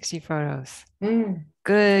 360 photos.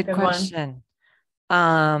 Good question.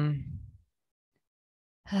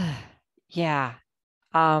 Yeah.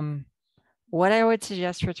 What I would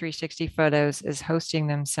suggest for 360 photos is hosting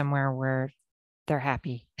them somewhere where they're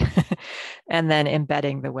happy and then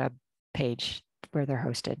embedding the web page where they're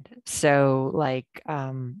hosted. So like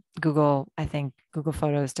Google, I think Google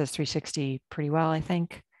Photos does 360 pretty well, I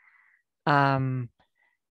think. You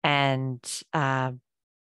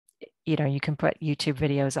know, you can put YouTube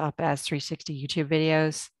videos up as 360 YouTube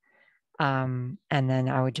videos. And then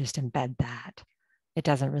I would just embed that. It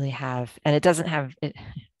doesn't really have, and it doesn't have, it's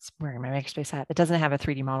wearing my Makerspace hat. It doesn't have a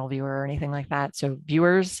 3D model viewer or anything like that. So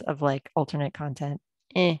viewers of like alternate content,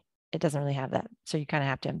 it doesn't really have that. So you kind of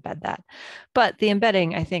have to embed that. But the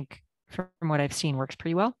embedding, I think, from what I've seen, works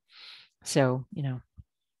pretty well. So, you know.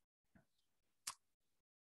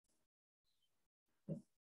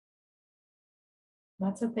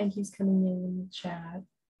 Lots of thank yous coming in the chat.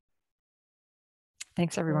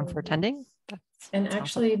 Thanks everyone for attending. That's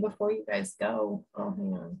actually awesome. Before you guys go, oh,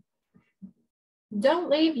 hang on. Don't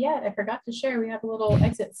leave yet. I forgot to share. We have a little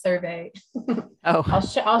exit survey. Oh,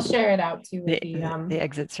 I'll share it out too. With the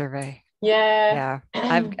exit survey. Yeah.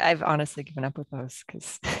 I've honestly given up with those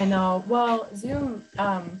because I know. Well, Zoom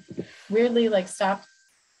weirdly like stopped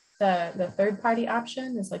the third party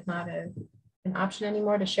option is like not an option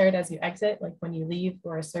anymore to share it as you exit, like when you leave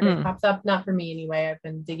or a survey pops up. Not for me anyway. I've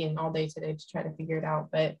been digging all day today to try to figure it out.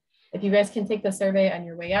 But if you guys can take the survey on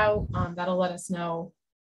your way out, that'll let us know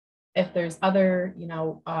if there's other, you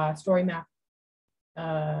know, story map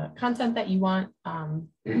content that you want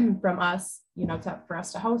from us, you know, for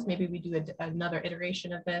us to host. Maybe we do another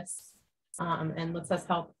iteration of this, and lets us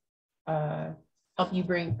help us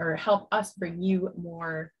bring you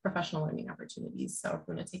more professional learning opportunities. So if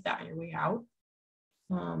you want to take that on your way out,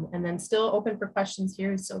 and then still open for questions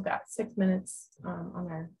here. We still got 6 minutes on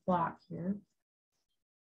our clock here.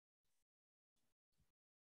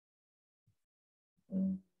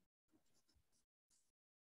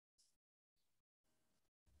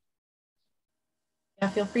 Yeah,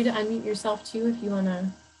 feel free to unmute yourself too if you want to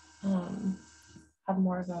have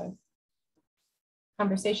more of a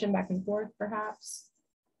conversation back and forth, perhaps.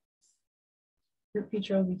 Group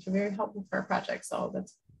feature will be very helpful for our project. So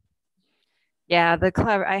that's. Yeah,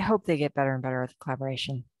 I hope they get better and better with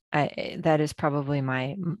collaboration. That is probably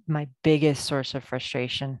my biggest source of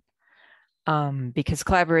frustration. Because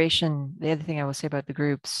collaboration, the other thing I will say about the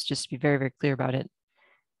groups, just to be very, very clear about it,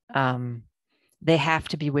 they have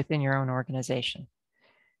to be within your own organization.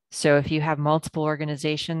 So if you have multiple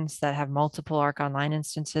organizations that have multiple ARC Online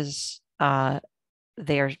instances,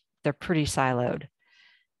 they're pretty siloed.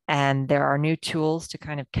 And there are new tools to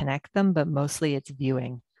kind of connect them, but mostly it's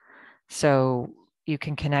viewing. So you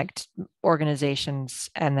can connect organizations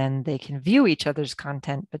and then they can view each other's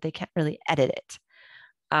content, but they can't really edit it.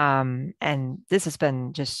 And this has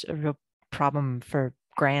been just a real problem for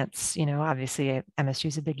grants. You know, obviously MSU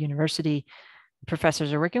is a big university.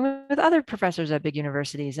 Professors are working with other professors at big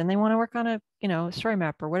universities and they want to work on a, you know, story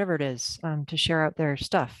map or whatever it is to share out their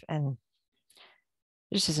stuff. And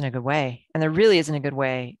just isn't a good way. And there really isn't a good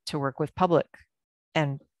way to work with public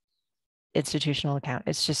and institutional account.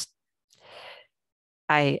 It's just,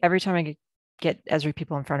 every time I get Esri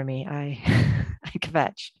people in front of me, I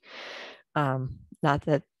kvetch. Not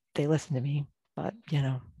that they listen to me, but you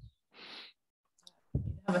know.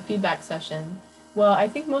 Have a feedback session. Well, I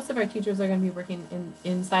think most of our teachers are going to be working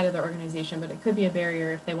inside of the organization, but it could be a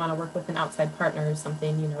barrier if they want to work with an outside partner or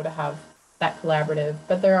something, you know, to have that collaborative.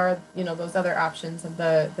 But there are, you know, those other options of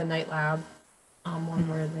the night lab, one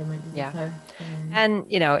where they might be able to.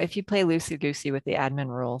 And you know, if you play loosey goosey with the admin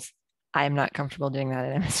rules, I am not comfortable doing that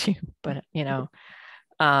at MSU. But you know,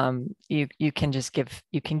 you can just give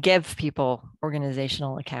people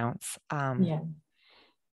organizational accounts.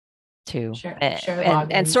 To share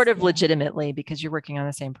and sort of legitimately, because you're working on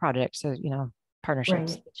the same project, so you know,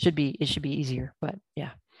 partnerships should be easier, but yeah.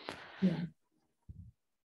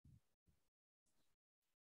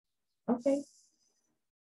 Okay,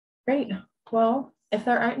 great. Well, if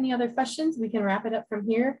there aren't any other questions, we can wrap it up from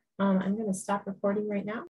here. I'm going to stop recording right now.